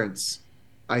parents,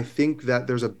 I think that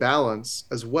there's a balance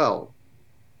as well,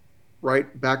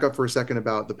 right? Back up for a second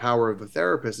about the power of a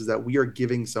therapist is that we are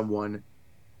giving someone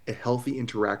a healthy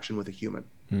interaction with a human.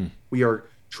 We are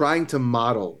trying to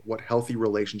model what healthy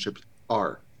relationships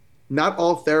are. Not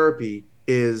all therapy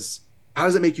is, how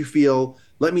does it make you feel?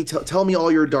 Let me tell me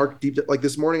all your dark, deep, like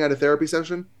this morning at a therapy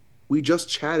session, we just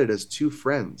chatted as two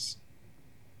friends.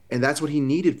 And that's what he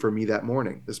needed from me this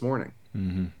morning.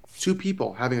 Mm-hmm. Two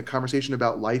people having a conversation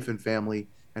about life and family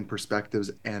and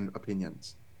perspectives and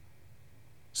opinions.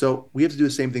 So we have to do the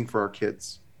same thing for our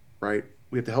kids, right?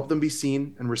 We have to help them be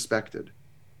seen and respected.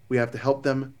 We have to help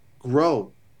them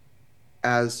grow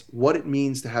as what it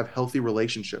means to have healthy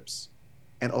relationships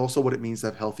and also what it means to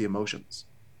have healthy emotions.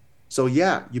 So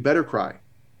yeah, you better cry.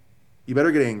 You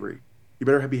better get angry. You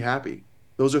better be happy.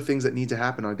 Those are things that need to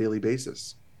happen on a daily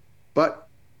basis. But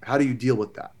how do you deal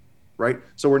with that, right?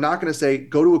 So we're not going to say,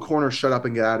 go to a corner, shut up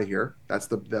and get out of here. That's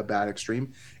the bad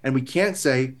extreme. And we can't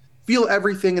say, feel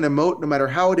everything and emote no matter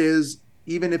how it is,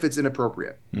 even if it's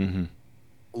inappropriate. Mm-hmm.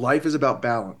 Life is about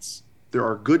balance. There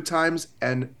are good times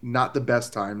and not the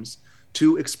best times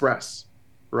to express,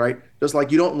 right? Just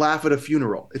like you don't laugh at a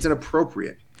funeral. It's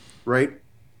inappropriate, right?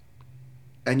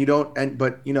 And you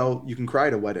can cry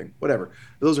at a wedding, whatever.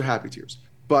 Those are happy tears.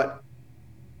 But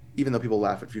even though people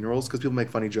laugh at funerals, because people make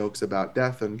funny jokes about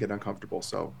death and get uncomfortable.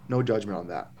 So no judgment on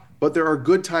that. But there are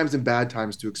good times and bad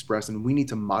times to express, and we need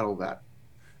to model that.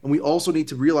 And we also need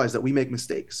to realize that we make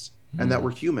mistakes and that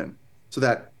we're human. So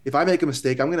that if I make a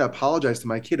mistake, I'm going to apologize to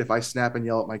my kid if I snap and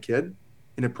yell at my kid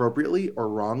inappropriately or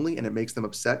wrongly, and it makes them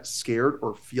upset, scared,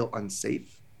 or feel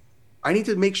unsafe. I need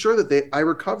to make sure that I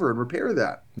recover and repair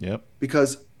that. Yep.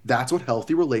 Because that's what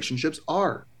healthy relationships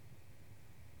are.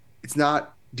 It's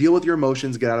not deal with your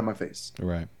emotions, get out of my face.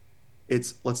 Right.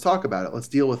 It's let's talk about it. Let's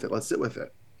deal with it. Let's sit with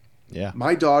it. Yeah.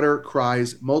 My daughter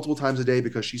cries multiple times a day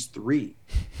because she's 3.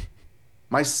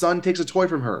 My son takes a toy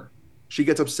from her. she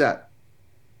gets upset.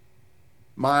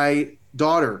 My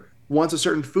daughter wants a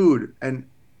certain food and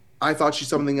I thought she's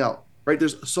something else, right?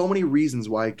 There's so many reasons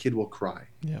why a kid will cry.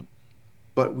 Yeah.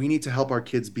 But we need to help our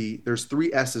kids there's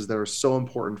three S's that are so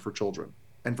important for children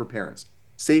and for parents: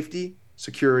 safety,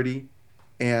 security,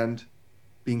 and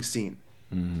being seen,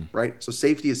 right? So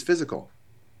safety is physical,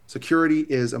 security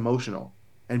is emotional,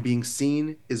 and being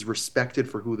seen is respected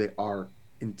for who they are,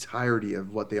 entirety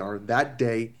of what they are that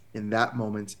day, in that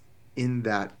moment, in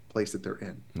that place that they're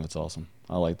in. That's awesome.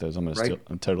 I like those. Right?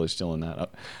 I'm totally stealing that.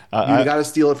 You got to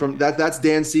steal it from that's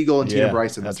Dan Siegel and Tina Yeah,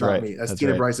 Bryson. That's not right. me. That's That's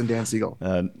Tina right. Bryson, Dan Siegel.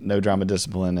 No Drama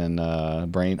Discipline and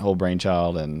Whole Brain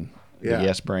Child and Yeah. the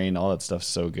Yes Brain. All that stuff's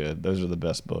so good. Those are the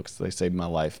best books. They saved my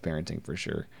life parenting for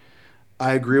sure.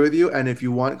 I agree with you. And if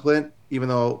you want, Clint, even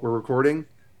though we're recording,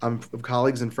 I'm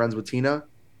colleagues and friends with Tina.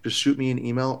 Just shoot me an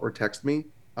email or text me.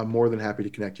 I'm more than happy to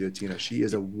connect you to Tina. She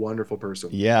is a wonderful person.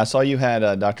 Yeah, I saw you had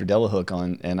Dr. Delahook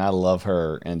on, and I love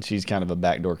her, and she's kind of a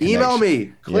backdoor connection. Email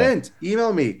me, Clint. Yeah.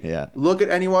 Email me. Yeah. Look at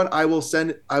anyone. I will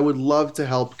send. I would love to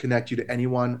help connect you to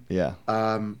anyone. Yeah.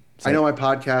 I know my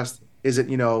podcast isn't,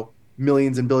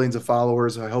 millions and billions of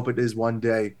followers. I hope it is one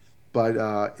day. But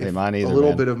if mine either, a little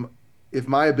man. bit of, if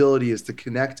my ability is to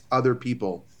connect other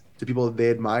people to people that they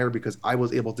admire because I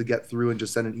was able to get through and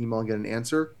just send an email and get an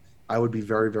answer, I would be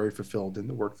very, very fulfilled in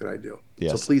the work that I do.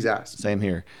 Yes. So please ask. Same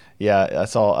here. Yeah, I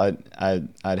saw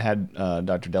I'd had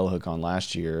Dr. Delahook on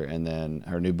last year, and then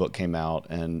her new book came out,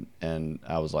 and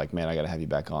I was like, man, I got to have you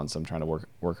back on. So I'm trying to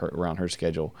work around her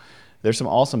schedule. There's some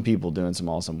awesome people doing some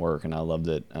awesome work, and I love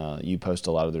that you post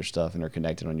a lot of their stuff and are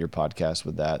connected on your podcast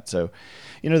with that. So,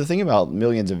 the thing about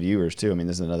millions of viewers too. I mean,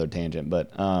 this is another tangent,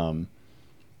 but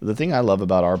the thing I love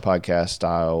about our podcast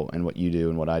style and what you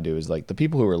do and what I do is like the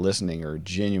people who are listening are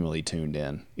genuinely tuned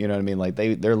in. You know what I mean? Like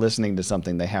they're listening to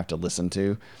something they have to listen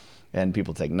to, and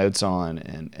people take notes on,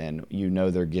 and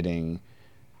they're getting,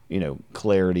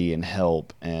 clarity and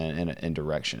help and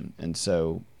direction. And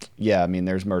so, yeah, I mean,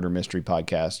 there's murder mystery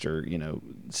podcast or,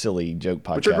 silly joke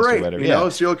podcast, which are great, or whatever.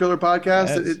 Serial killer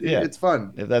podcast. It's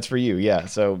fun. If that's for you. Yeah.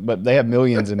 So, but they have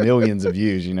millions and millions of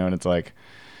views, and it's like,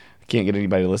 can't get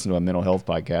anybody to listen to a mental health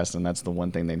podcast, and that's the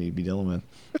one thing they need to be dealing with.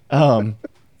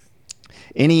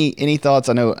 Any thoughts?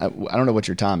 I don't know what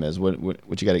your time is. What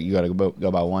you got? You got to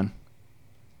go by one.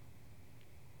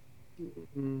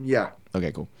 Yeah.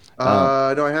 Okay. Cool. No,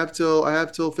 I have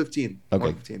till 15.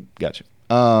 Okay. 15. Gotcha.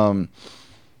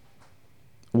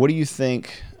 What do you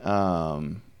think? I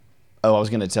was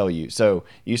going to tell you. So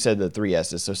you said the 3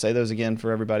 S's. So say those again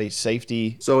for everybody.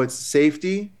 Safety. So it's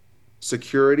safety,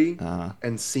 security,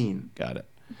 and seen. Got it.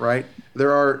 Right?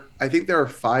 I think there are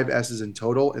 5 S's in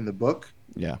total in the book.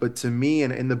 Yeah. But to me,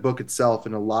 and in the book itself,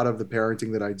 and a lot of the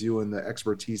parenting that I do and the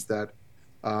expertise that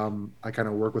I kind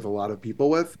of work with a lot of people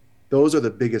with, those are the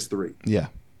biggest 3. Yeah.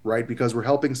 Right? Because we're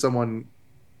helping someone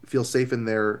feel safe in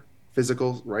their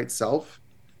physical self.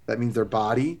 That means their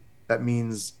body. That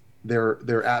means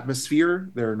their atmosphere,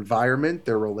 their environment,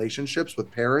 their relationships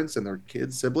with parents and their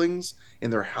kids, siblings,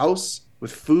 in their house,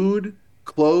 with food,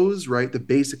 clothes, right? The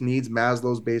basic needs,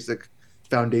 Maslow's basic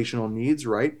foundational needs,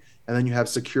 right? And then you have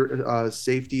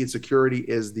safety and security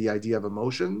is the idea of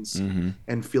emotions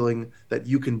and feeling that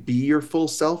you can be your full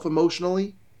self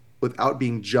emotionally without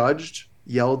being judged,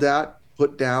 yelled at,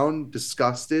 put down,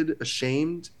 disgusted,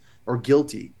 ashamed, or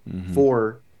guilty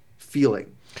for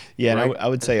feeling. Yeah, right? And I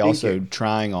would say also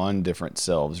trying on different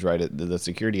selves, right? The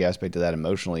security aspect of that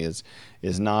emotionally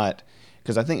is not,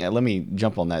 because I think, let me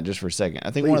jump on that just for a second. I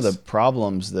think One of the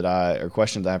problems or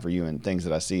questions I have for you and things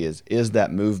that I see is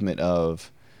that movement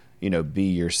of, be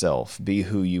yourself, be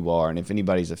who you are. And if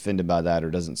anybody's offended by that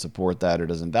or doesn't support that or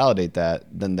doesn't validate that,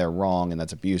 then they're wrong and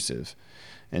that's abusive.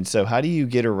 And so how do you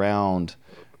get around,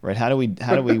 right? How do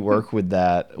we work with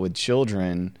that with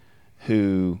children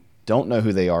who don't know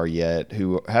who they are yet,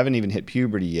 who haven't even hit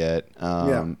puberty yet?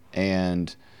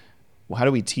 And how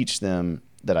do we teach them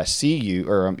that I see you,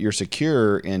 or you're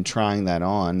secure in trying that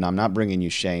on? I'm not bringing you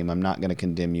shame. I'm not going to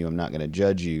condemn you. I'm not going to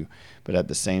judge you. But at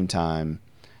the same time,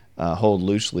 hold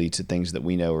loosely to things that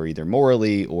we know are either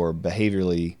morally or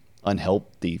behaviorally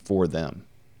unhealthy for them.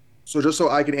 So just so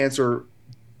I can answer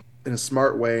in a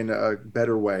smart way, in a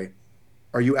better way,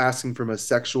 are you asking from a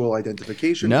sexual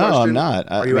identification question? No, I'm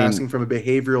not. Are you asking from a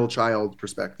behavioral child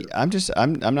perspective? I'm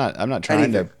not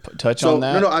trying to touch on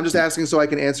that. No, I'm just asking so I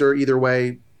can answer either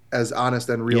way as honest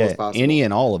and real as possible. Any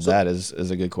and all of that is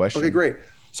a good question. Okay, great.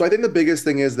 So I think the biggest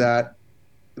thing is that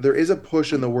there is a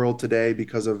push in the world today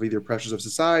because of either pressures of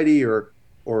society or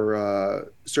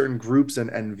certain groups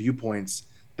and viewpoints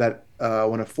that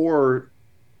when a 4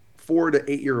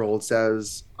 to 8 year old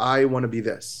says, I want to be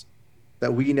this,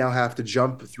 that we now have to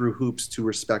jump through hoops to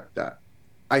respect that.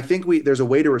 I think there's a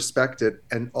way to respect it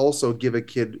and also give a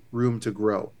kid room to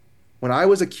grow. When I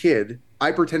was a kid,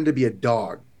 I pretended to be a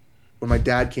dog when my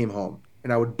dad came home,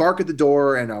 and I would bark at the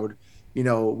door, and I would,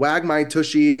 wag my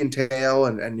tushy and tail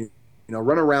and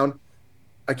run around.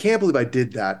 I can't believe I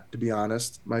did that, to be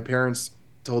honest. My parents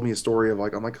told me a story of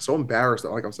I'm like so embarrassed.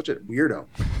 I'm such a weirdo,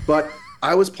 but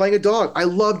I was playing a dog. I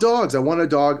love dogs. I wanted a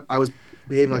dog. I was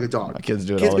behaving like a dog. My kids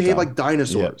do it Kids all the behave time. like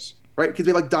dinosaurs, right? Kids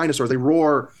behave like dinosaurs. They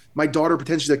roar. My daughter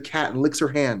pretends she's a cat and licks her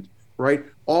hand, right?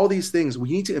 All these things. We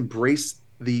need to embrace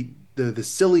the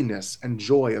silliness and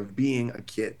joy of being a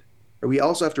kid. But we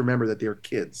also have to remember that they're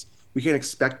kids. We can't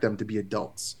expect them to be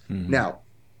adults. Mm-hmm. Now,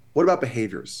 what about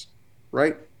behaviors,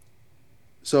 right?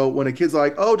 So when a kid's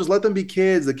like, "Oh, just let them be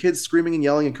kids," the kid's screaming and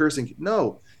yelling and cursing.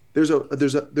 No, there's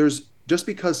just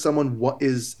because someone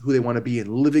is who they want to be and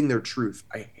living their truth.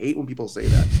 I hate when people say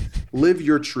that. Live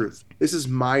your truth. This is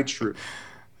my truth.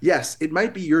 Yes, it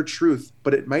might be your truth,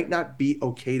 but it might not be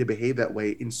okay to behave that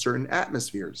way in certain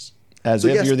atmospheres. As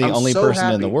if you're the only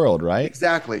person in the world, right?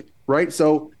 Exactly. Right.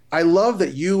 So I love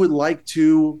that you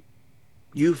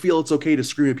feel it's okay to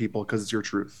scream at people because it's your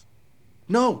truth.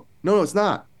 No, it's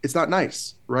not. It's not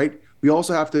nice. Right. We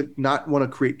also have to not want to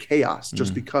create chaos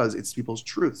just because it's people's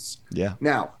truths. Yeah.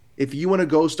 Now, if you want to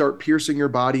go start piercing your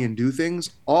body and do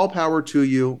things, all power to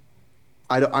you.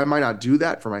 I might not do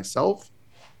that for myself.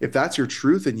 If that's your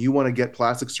truth and you want to get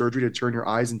plastic surgery to turn your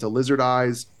eyes into lizard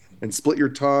eyes and split your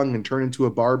tongue and turn into a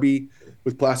Barbie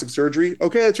with plastic surgery,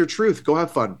 okay, that's your truth. Go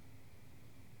have fun.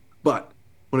 But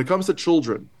when it comes to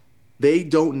children, they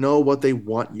don't know what they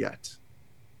want yet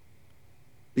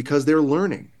because they're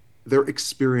learning, they're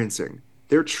experiencing,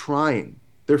 they're trying,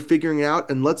 they're figuring out.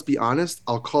 And let's be honest,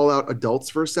 I'll call out adults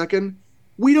for a second.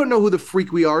 We don't know who the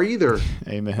freak we are either.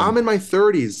 Amen. I'm in my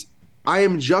 30s. I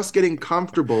am just getting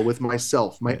comfortable with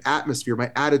myself, my atmosphere,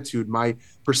 my attitude, my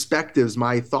perspectives,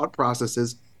 my thought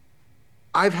processes.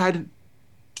 I've had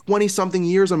 20-something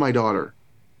years on my daughter.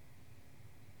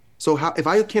 So if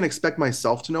I can't expect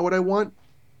myself to know what I want,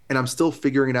 and I'm still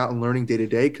figuring it out and learning day to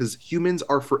day, because humans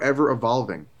are forever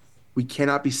evolving. We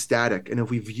cannot be static. And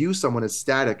if we view someone as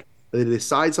static, they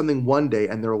decide something one day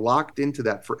and they're locked into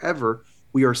that forever,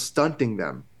 we are stunting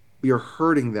them. We are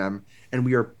hurting them. And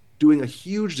we are doing a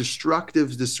huge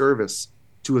destructive disservice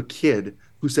to a kid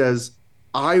who says,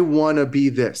 I want to be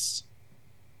this.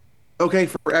 Okay,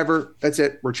 forever. That's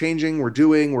it. We're changing,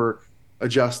 we're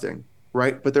adjusting,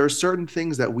 right? But there are certain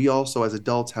things that we also as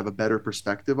adults have a better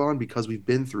perspective on because we've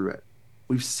been through it.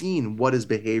 We've seen what is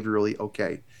behaviorally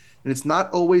okay. And it's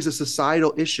not always a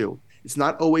societal issue. It's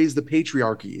not always the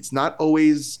patriarchy. It's not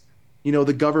always,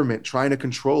 the government trying to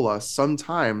control us.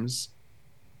 Sometimes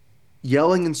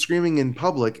yelling and screaming in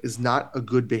public is not a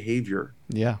good behavior.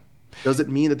 Yeah. Does it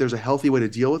mean that there's a healthy way to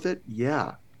deal with it?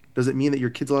 Yeah. Does it mean that your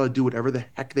kid's allowed to do whatever the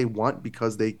heck they want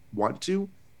because they want to?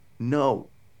 No.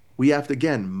 We have to,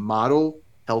 again, model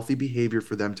healthy behavior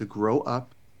for them to grow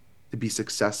up, to be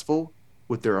successful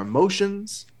with their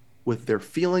emotions, with their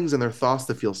feelings and their thoughts,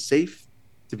 to feel safe,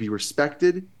 to be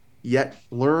respected, yet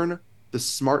learn the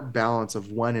smart balance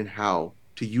of when and how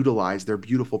to utilize their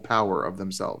beautiful power of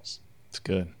themselves. It's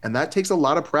good. And that takes a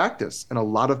lot of practice and a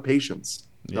lot of patience,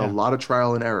 and a lot of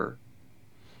trial and error.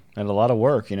 And a lot of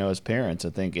work, as parents. I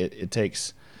think it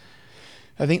takes,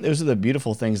 I think those are the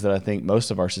beautiful things that I think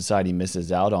most of our society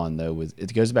misses out on, though.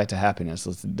 It goes back to happiness.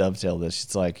 Let's dovetail this.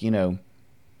 It's like,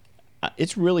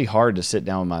 it's really hard to sit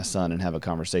down with my son and have a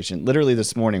conversation. Literally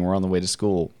this morning, we're on the way to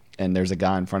school, and there's a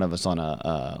guy in front of us on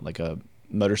a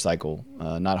motorcycle,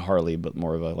 not a Harley, but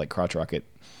more of a crotch rocket.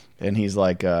 And he's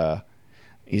like,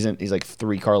 he's like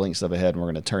 3 car lengths up ahead, and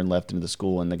we're going to turn left into the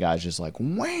school, and the guy's just like,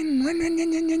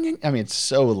 it's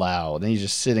so loud, and he's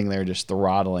just sitting there just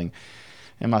throttling.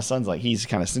 And my son's like, he's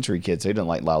kind of century kid, so he doesn't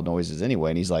like loud noises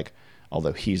anyway, and he's like,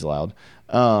 although he's loud,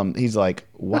 he's like,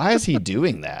 why is he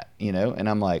doing that, And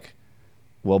I'm like,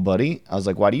 well, buddy, I was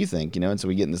like, why do you think, And so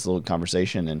we get in this little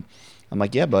conversation, and I'm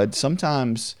like, yeah, bud,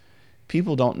 sometimes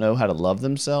people don't know how to love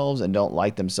themselves and don't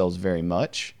like themselves very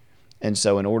much. And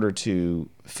so in order to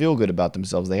feel good about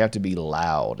themselves, they have to be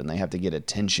loud and they have to get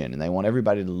attention and they want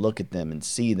everybody to look at them and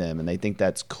see them and they think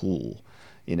that's cool,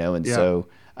 And so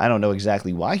I don't know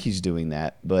exactly why he's doing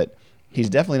that, but he's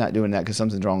definitely not doing that because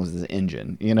something's wrong with his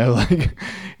engine,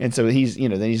 and so he's,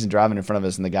 then he's driving in front of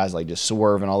us and the guy's like just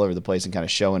swerving all over the place and kind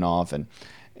of showing off.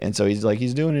 And so he's like,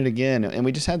 he's doing it again. And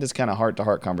we just had this kind of heart to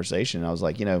heart conversation. And I was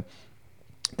like,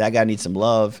 that guy needs some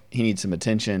love. He needs some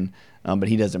attention. But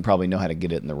he doesn't probably know how to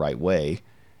get it in the right way.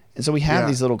 And so we have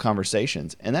these little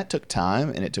conversations, and that took time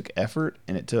and it took effort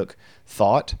and it took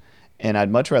thought. And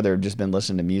I'd much rather have just been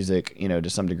listening to music, to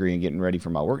some degree and getting ready for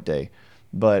my workday.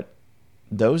 But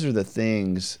those are the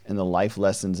things and the life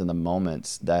lessons and the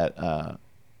moments that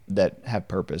have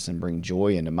purpose and bring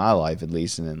joy into my life, at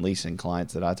least, and at least in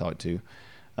clients that I talk to.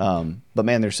 But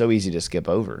man, they're so easy to skip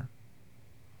over.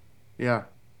 Yeah,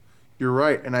 you're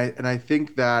right. And I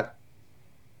think that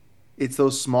it's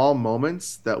those small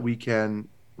moments that we can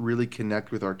really connect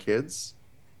with our kids.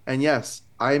 And yes,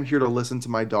 I am here to listen to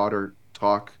my daughter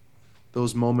talk,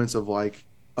 those moments of like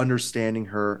understanding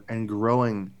her and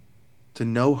growing to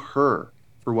know her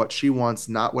for what she wants,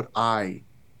 not what I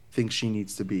think she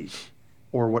needs to be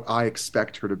or what I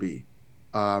expect her to be.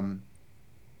 Um,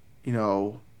 you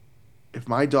know, if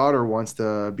my daughter wants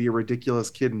to be a ridiculous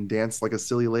kid and dance like a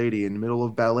silly lady in the middle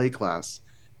of ballet class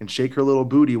and shake her little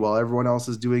booty while everyone else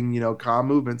is doing, calm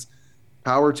movements,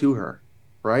 power to her,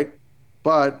 right?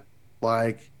 But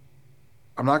like,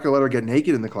 I'm not gonna let her get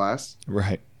naked in the class.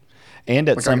 Right. And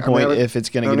at Like, some point, if it's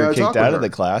going to I'm get her gonna kicked talk with out of her, the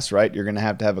class, right, you're going to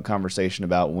have a conversation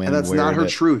about when, and that's where, not her that.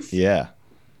 truth. Yeah.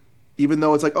 Even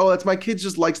though it's like, oh, that's my kid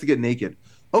just likes to get naked.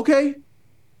 Okay,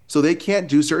 so they can't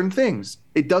do certain things.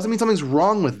 It doesn't mean something's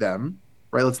wrong with them,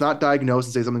 right? Let's not diagnose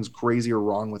and say something's crazy or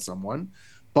wrong with someone,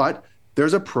 but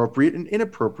there's appropriate and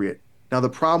inappropriate. Now, the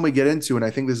problem we get into, and I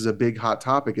think this is a big hot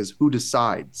topic, is who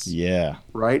decides. Yeah.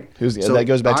 Right. That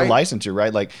goes back to licensure,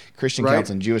 right? Like Christian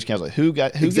counsel and Jewish counsel. Who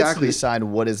gets to decide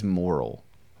what is moral?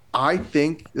 I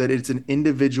think that it's an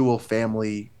individual,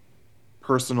 family,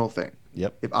 personal thing.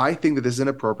 Yep. If I think that this is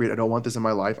inappropriate, I don't want this in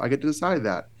my life, I get to decide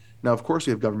that. Now, of course,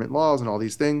 we have government laws and all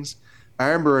these things. I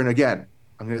remember, and again,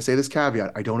 I'm going to say this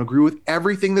caveat, I don't agree with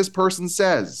everything this person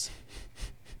says.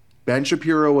 Ben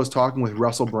Shapiro was talking with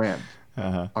Russell Brand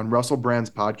on Russell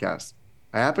Brand's podcast.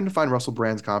 I happened to find Russell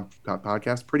Brand's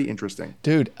podcast pretty interesting.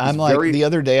 Dude, the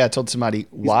other day I told somebody,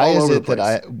 why is it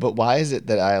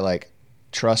that I like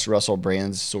trust Russell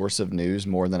Brand's source of news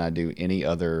more than I do any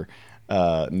other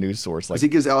news source? Like he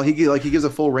gives a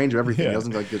full range of everything. Yeah. He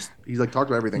doesn't he's talked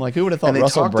about everything. I'm like, who would have thought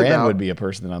Russell Brand would be a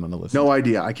person that I'm going to listen to? No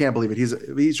idea. I can't believe it.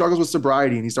 He struggles with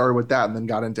sobriety and he started with that and then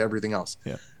got into everything else.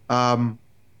 Yeah.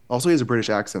 Also, he has a British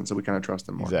accent, so we kind of trust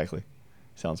him more. Exactly.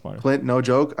 Sounds smart. Clint, no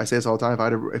joke. I say this all the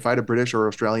time. If I had a British or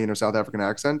Australian or South African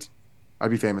accent,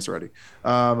 I'd be famous already.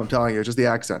 I'm telling you, it's just the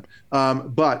accent.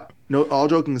 But no, all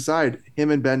joking aside,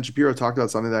 him and Ben Shapiro talked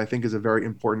about something that I think is a very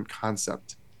important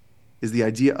concept, is the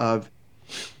idea of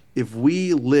if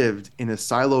we lived in a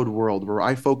siloed world where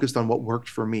I focused on what worked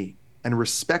for me and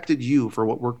respected you for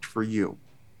what worked for you,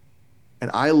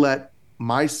 and I let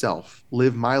myself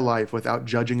live my life without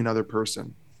judging another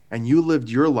person, and you lived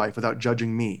your life without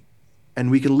judging me, and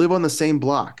we can live on the same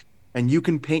block, and you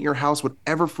can paint your house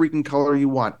whatever freaking color you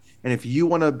want. And if you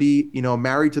want to be,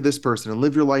 married to this person and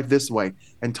live your life this way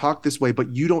and talk this way,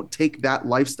 but you don't take that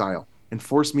lifestyle and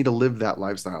force me to live that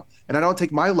lifestyle, and I don't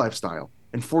take my lifestyle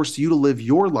and force you to live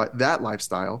that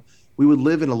lifestyle, we would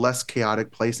live in a less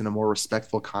chaotic place in a more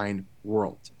respectful, kind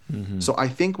world. Mm-hmm. So I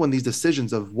think when these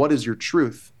decisions of what is your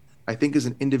truth, I think is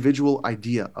an individual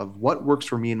idea of what works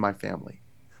for me and my family,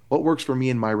 what works for me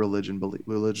in my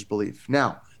religious belief.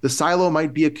 Now, the silo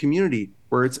might be a community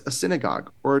where it's a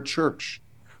synagogue or a church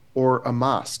or a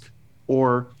mosque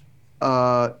or,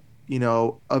 a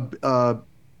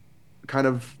kind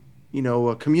of,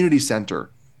 a community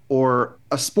center or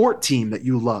a sport team that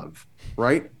you love,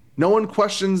 right? No one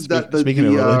questions that. Speaking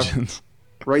of religions.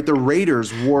 Right, the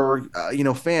Raiders wore,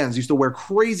 fans used to wear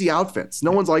crazy outfits.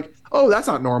 No one's like, oh, that's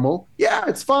not normal. Yeah,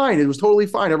 it's fine. It was totally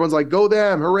fine. Everyone's like, go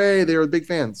them, hooray, they're big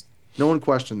fans. No one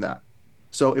questioned that.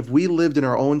 So if we lived in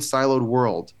our own siloed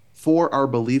world for our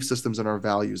belief systems and our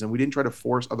values, and we didn't try to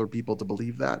force other people to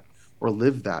believe that or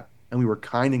live that, and we were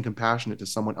kind and compassionate to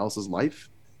someone else's life,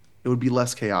 it would be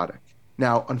less chaotic.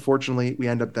 Now, unfortunately, we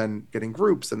end up then getting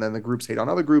groups, and then the groups hate on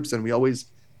other groups, and we always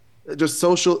just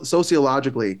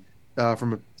sociologically,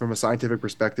 from a scientific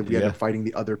perspective, we end up fighting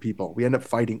the other people. We end up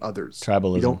fighting others.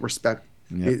 Tribalism. We don't respect.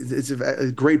 Yep. It's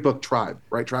a great book, Tribe,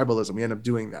 right? Tribalism. We end up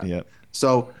doing that. Yep.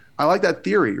 So I like that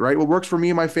theory, right? What works for me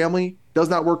and my family does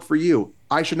not work for you.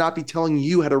 I should not be telling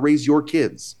you how to raise your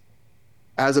kids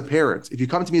as a parent. If you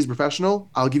come to me as a professional,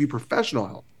 I'll give you professional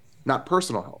help, not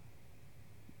personal help.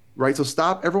 Right? So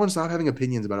everyone stop having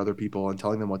opinions about other people and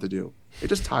telling them what to do. It's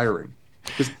just tiring.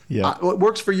 Because what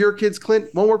works for your kids,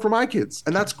 Clint, won't work for my kids.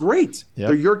 And that's great. Yep.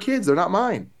 They're your kids. They're not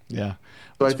mine. Yeah.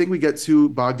 So I think we get too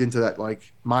bogged into that,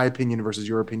 like my opinion versus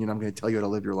your opinion. I'm going to tell you how to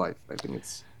live your life. I think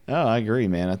it's. Oh, I agree,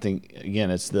 man. I think,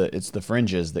 again, it's the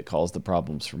fringes that cause the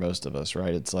problems for most of us,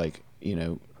 right? It's like,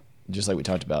 just like we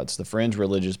talked about, it's the fringe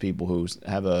religious people who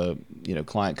have a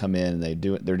client come in and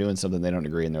they're doing something they don't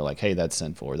agree, and they're like, hey, that's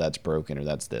sinful, or that's broken, or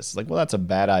that's this. It's like, well, that's a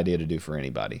bad idea to do for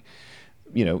anybody.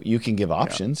 You can give Yeah.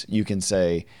 options. You can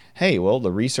say, hey, well,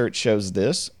 the research shows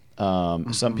this. Some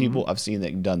Hmm. people I've seen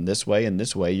that done this way and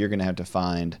this way. You're going to have to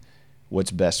find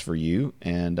what's best for you,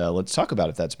 and let's talk about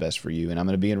if that's best for you. And I'm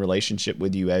going to be in relationship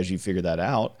with you as you figure that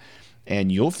out,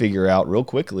 and you'll figure out real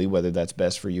quickly whether that's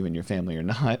best for you and your family or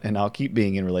not. And I'll keep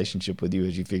being in relationship with you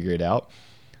as you figure it out.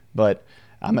 But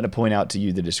I'm going to point out to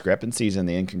you the discrepancies and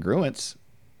the incongruence,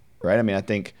 right? I mean, I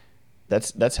think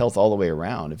that's health all the way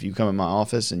around. If you come in my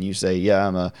office and you say, "Yeah,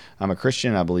 I'm a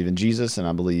Christian. I believe in Jesus, and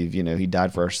I believe he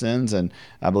died for our sins, and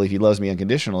I believe he loves me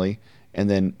unconditionally," and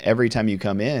then every time you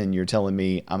come in, you're telling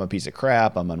me I'm a piece of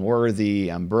crap, I'm unworthy,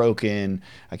 I'm broken,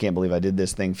 I can't believe I did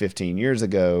this thing 15 years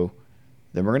ago,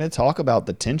 then we're going to talk about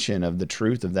the tension of the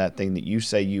truth of that thing that you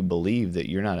say you believe that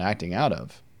you're not acting out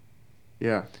of.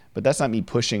 Yeah. But that's not me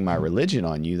pushing my religion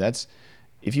on you. That's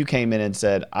if you came in and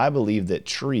said, I believe that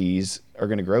trees are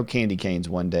going to grow candy canes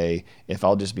one day if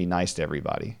I'll just be nice to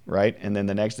everybody, right? And then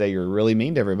the next day you're really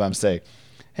mean to everybody and say,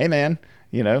 hey, man,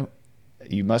 you know,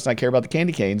 you must not care about the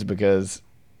candy canes because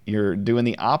you're doing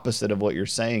the opposite of what you're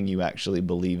saying you actually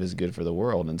believe is good for the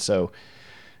world. And so,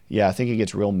 yeah, I think it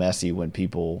gets real messy when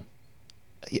people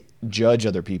judge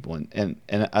other people. And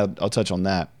I'll touch on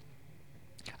that.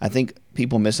 I think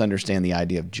people misunderstand the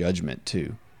idea of judgment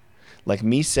too. Like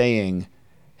me saying,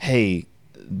 hey,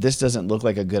 this doesn't look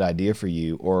like a good idea for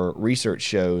you, or research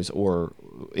shows, or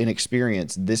in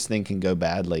experience, this thing can go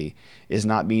badly, is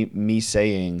not me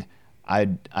saying, I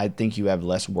think you have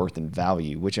less worth and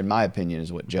value, which in my opinion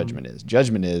is what Hmm. judgment is.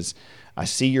 Judgment is I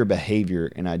see your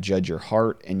behavior and I judge your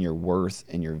heart and your worth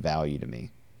and your value to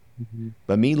me. Hmm.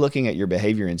 But me looking at your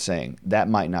behavior and saying that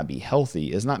might not be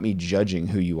healthy is not me judging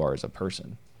who you are as a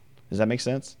person. Does that make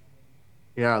sense?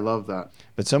 Yeah, I love that.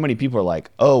 But so many people are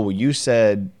like, oh, well, you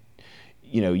said,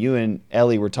 you and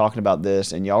Ellie were talking about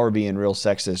this and y'all were being real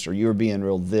sexist, or you were being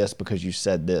real this because you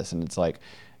said this. And it's like,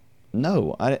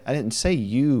 no, I didn't say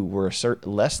you were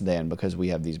less than because we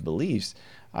have these beliefs.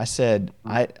 I said,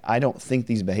 I don't think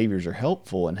these behaviors are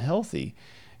helpful and healthy.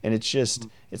 And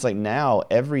it's like now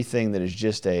everything that is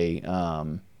just a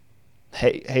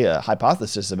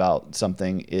hypothesis about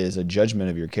something is a judgment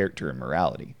of your character and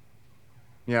morality.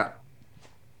 Yeah,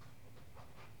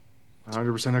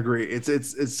 100% agree.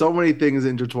 It's so many things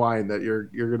intertwined that you're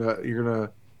gonna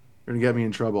get me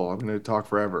in trouble. I'm gonna talk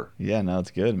forever. Yeah, no,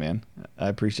 it's good, man. I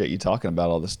appreciate you talking about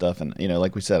all this stuff, and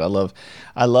like we said, I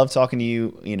love talking to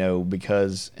you,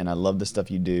 because, and I love the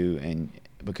stuff you do, and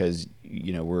because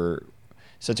we're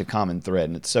such a common thread,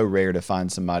 and it's so rare to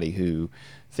find somebody who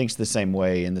thinks the same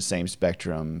way in the same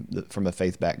spectrum from a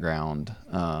faith background,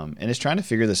 and is trying to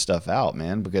figure this stuff out,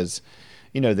 man. Because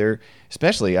they're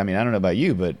especially, I mean, I don't know about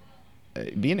you, but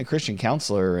being a Christian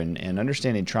counselor and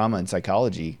understanding trauma and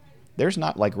psychology, there's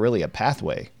not like really a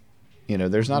pathway.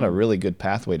 There's not a Hmm. really good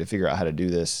pathway to figure out how to do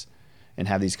this and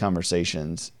have these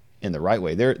conversations in the right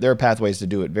way. There are pathways to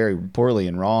do it very poorly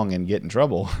and wrong and get in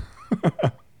trouble.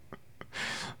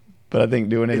 But I think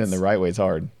doing it in the It's right way is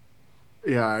hard.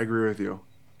 Yeah, I agree with you.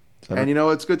 So I And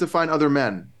don't, it's good to find other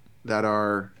men that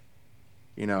are,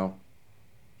 you know,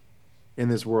 in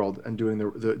this world and doing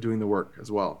the work as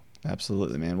well.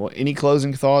 absolutely, man. Well, any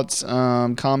closing thoughts,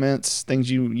 comments, things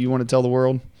you want to tell the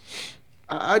world?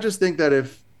 I just think that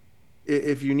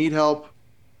if you need help,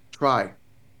 try,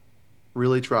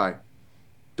 really try.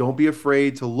 Don't be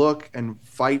afraid to look and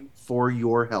fight for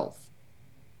your health,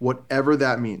 whatever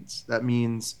that means. That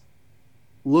means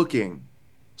looking,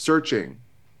 searching,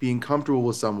 being comfortable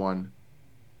with someone.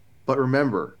 But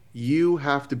remember, you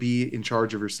have to be in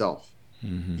charge of yourself.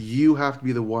 Mm-hmm. You have to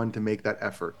be the one to make that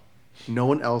effort. No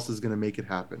one else is going to make it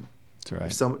happen. That's If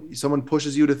right. someone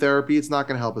pushes you to therapy, it's not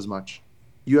going to help as much.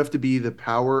 You have to be the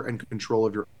power and control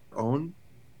of your own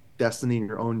destiny and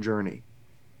your own journey.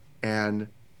 And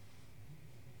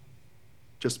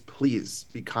just please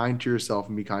be kind to yourself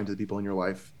and be kind to the people in your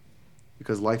life,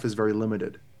 because life is very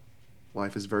limited.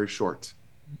 Life is very short.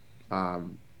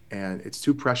 Um, and it's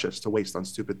too precious to waste on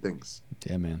stupid things.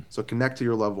 Yeah, man. So connect to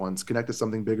your loved ones, connect to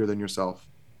something bigger than yourself.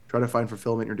 Try to find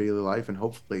fulfillment in your daily life, and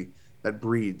hopefully that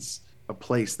breeds a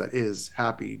place that is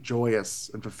happy,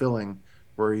 joyous, and fulfilling,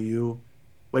 where you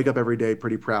wake up every day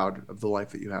pretty proud of the life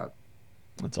that you have.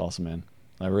 That's awesome, man.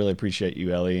 I really appreciate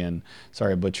you, Ellie. And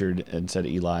sorry I butchered and said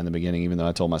Eli in the beginning, even though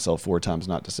I told myself 4 times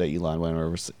not to say Eli when I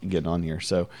was getting on here.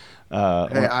 So,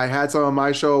 Hey, I had some on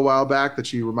my show a while back that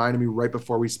she reminded me right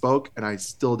before we spoke, and I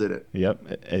still did it.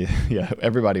 Yep. Yeah.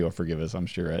 Everybody will forgive us, I'm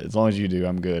sure. As long as you do,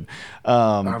 I'm good.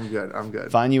 I'm good. I'm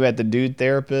good. Find you at The Dude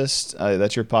Therapist.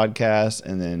 That's your podcast.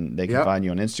 And then they can find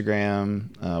you on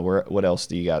Instagram. What else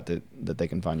do you got that they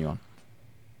can find you on?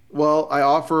 Well, I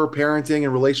offer parenting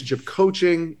and relationship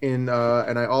coaching, and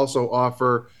I also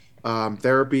offer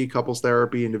therapy, couples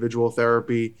therapy, individual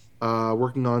therapy.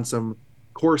 Working on some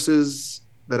courses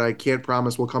that I can't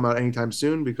promise will come out anytime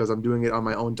soon because I'm doing it on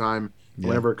my own time. Yeah.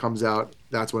 Whenever it comes out,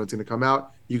 that's when it's going to come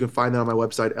out. You can find that on my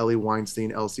website,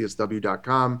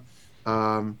 ellieweinstein.lcsw.com.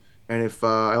 And if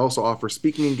I also offer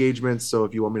speaking engagements, so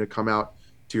if you want me to come out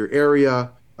to your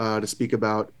area to speak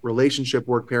about relationship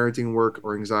work, parenting work,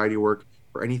 or anxiety work,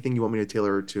 or anything you want me to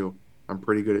tailor it to, I'm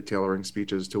pretty good at tailoring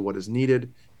speeches to what is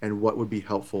needed and what would be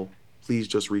helpful. Please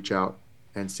just reach out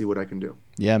and see what I can do.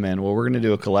 Yeah, man. Well, we're going to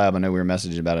do a collab. I know we were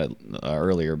messaging about it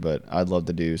earlier, but I'd love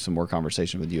to do some more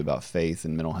conversation with you about faith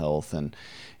and mental health and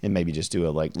maybe just do a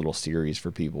little series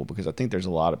for people, because I think there's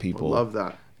a lot of people, love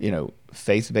that,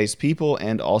 faith-based people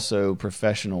and also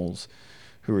professionals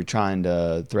who are trying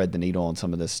to thread the needle on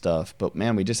some of this stuff. But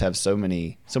man, we just have so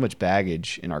much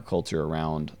baggage in our culture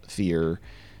around fear.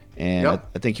 And I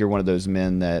think you're one of those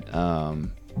men that,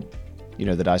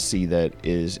 that I see that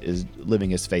is living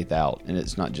his faith out. And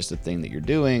it's not just a thing that you're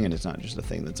doing, and it's not just a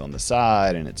thing that's on the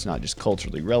side, and it's not just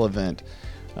culturally relevant.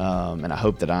 And I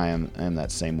hope that I am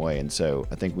that same way. And so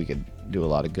I think we could do a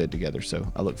lot of good together. So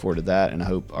I look forward to that, and I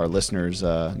hope our listeners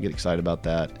get excited about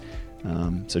that.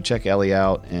 So check Ellie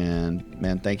out, and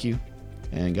man, thank you,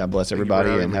 and God bless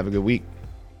everybody, and have a good week.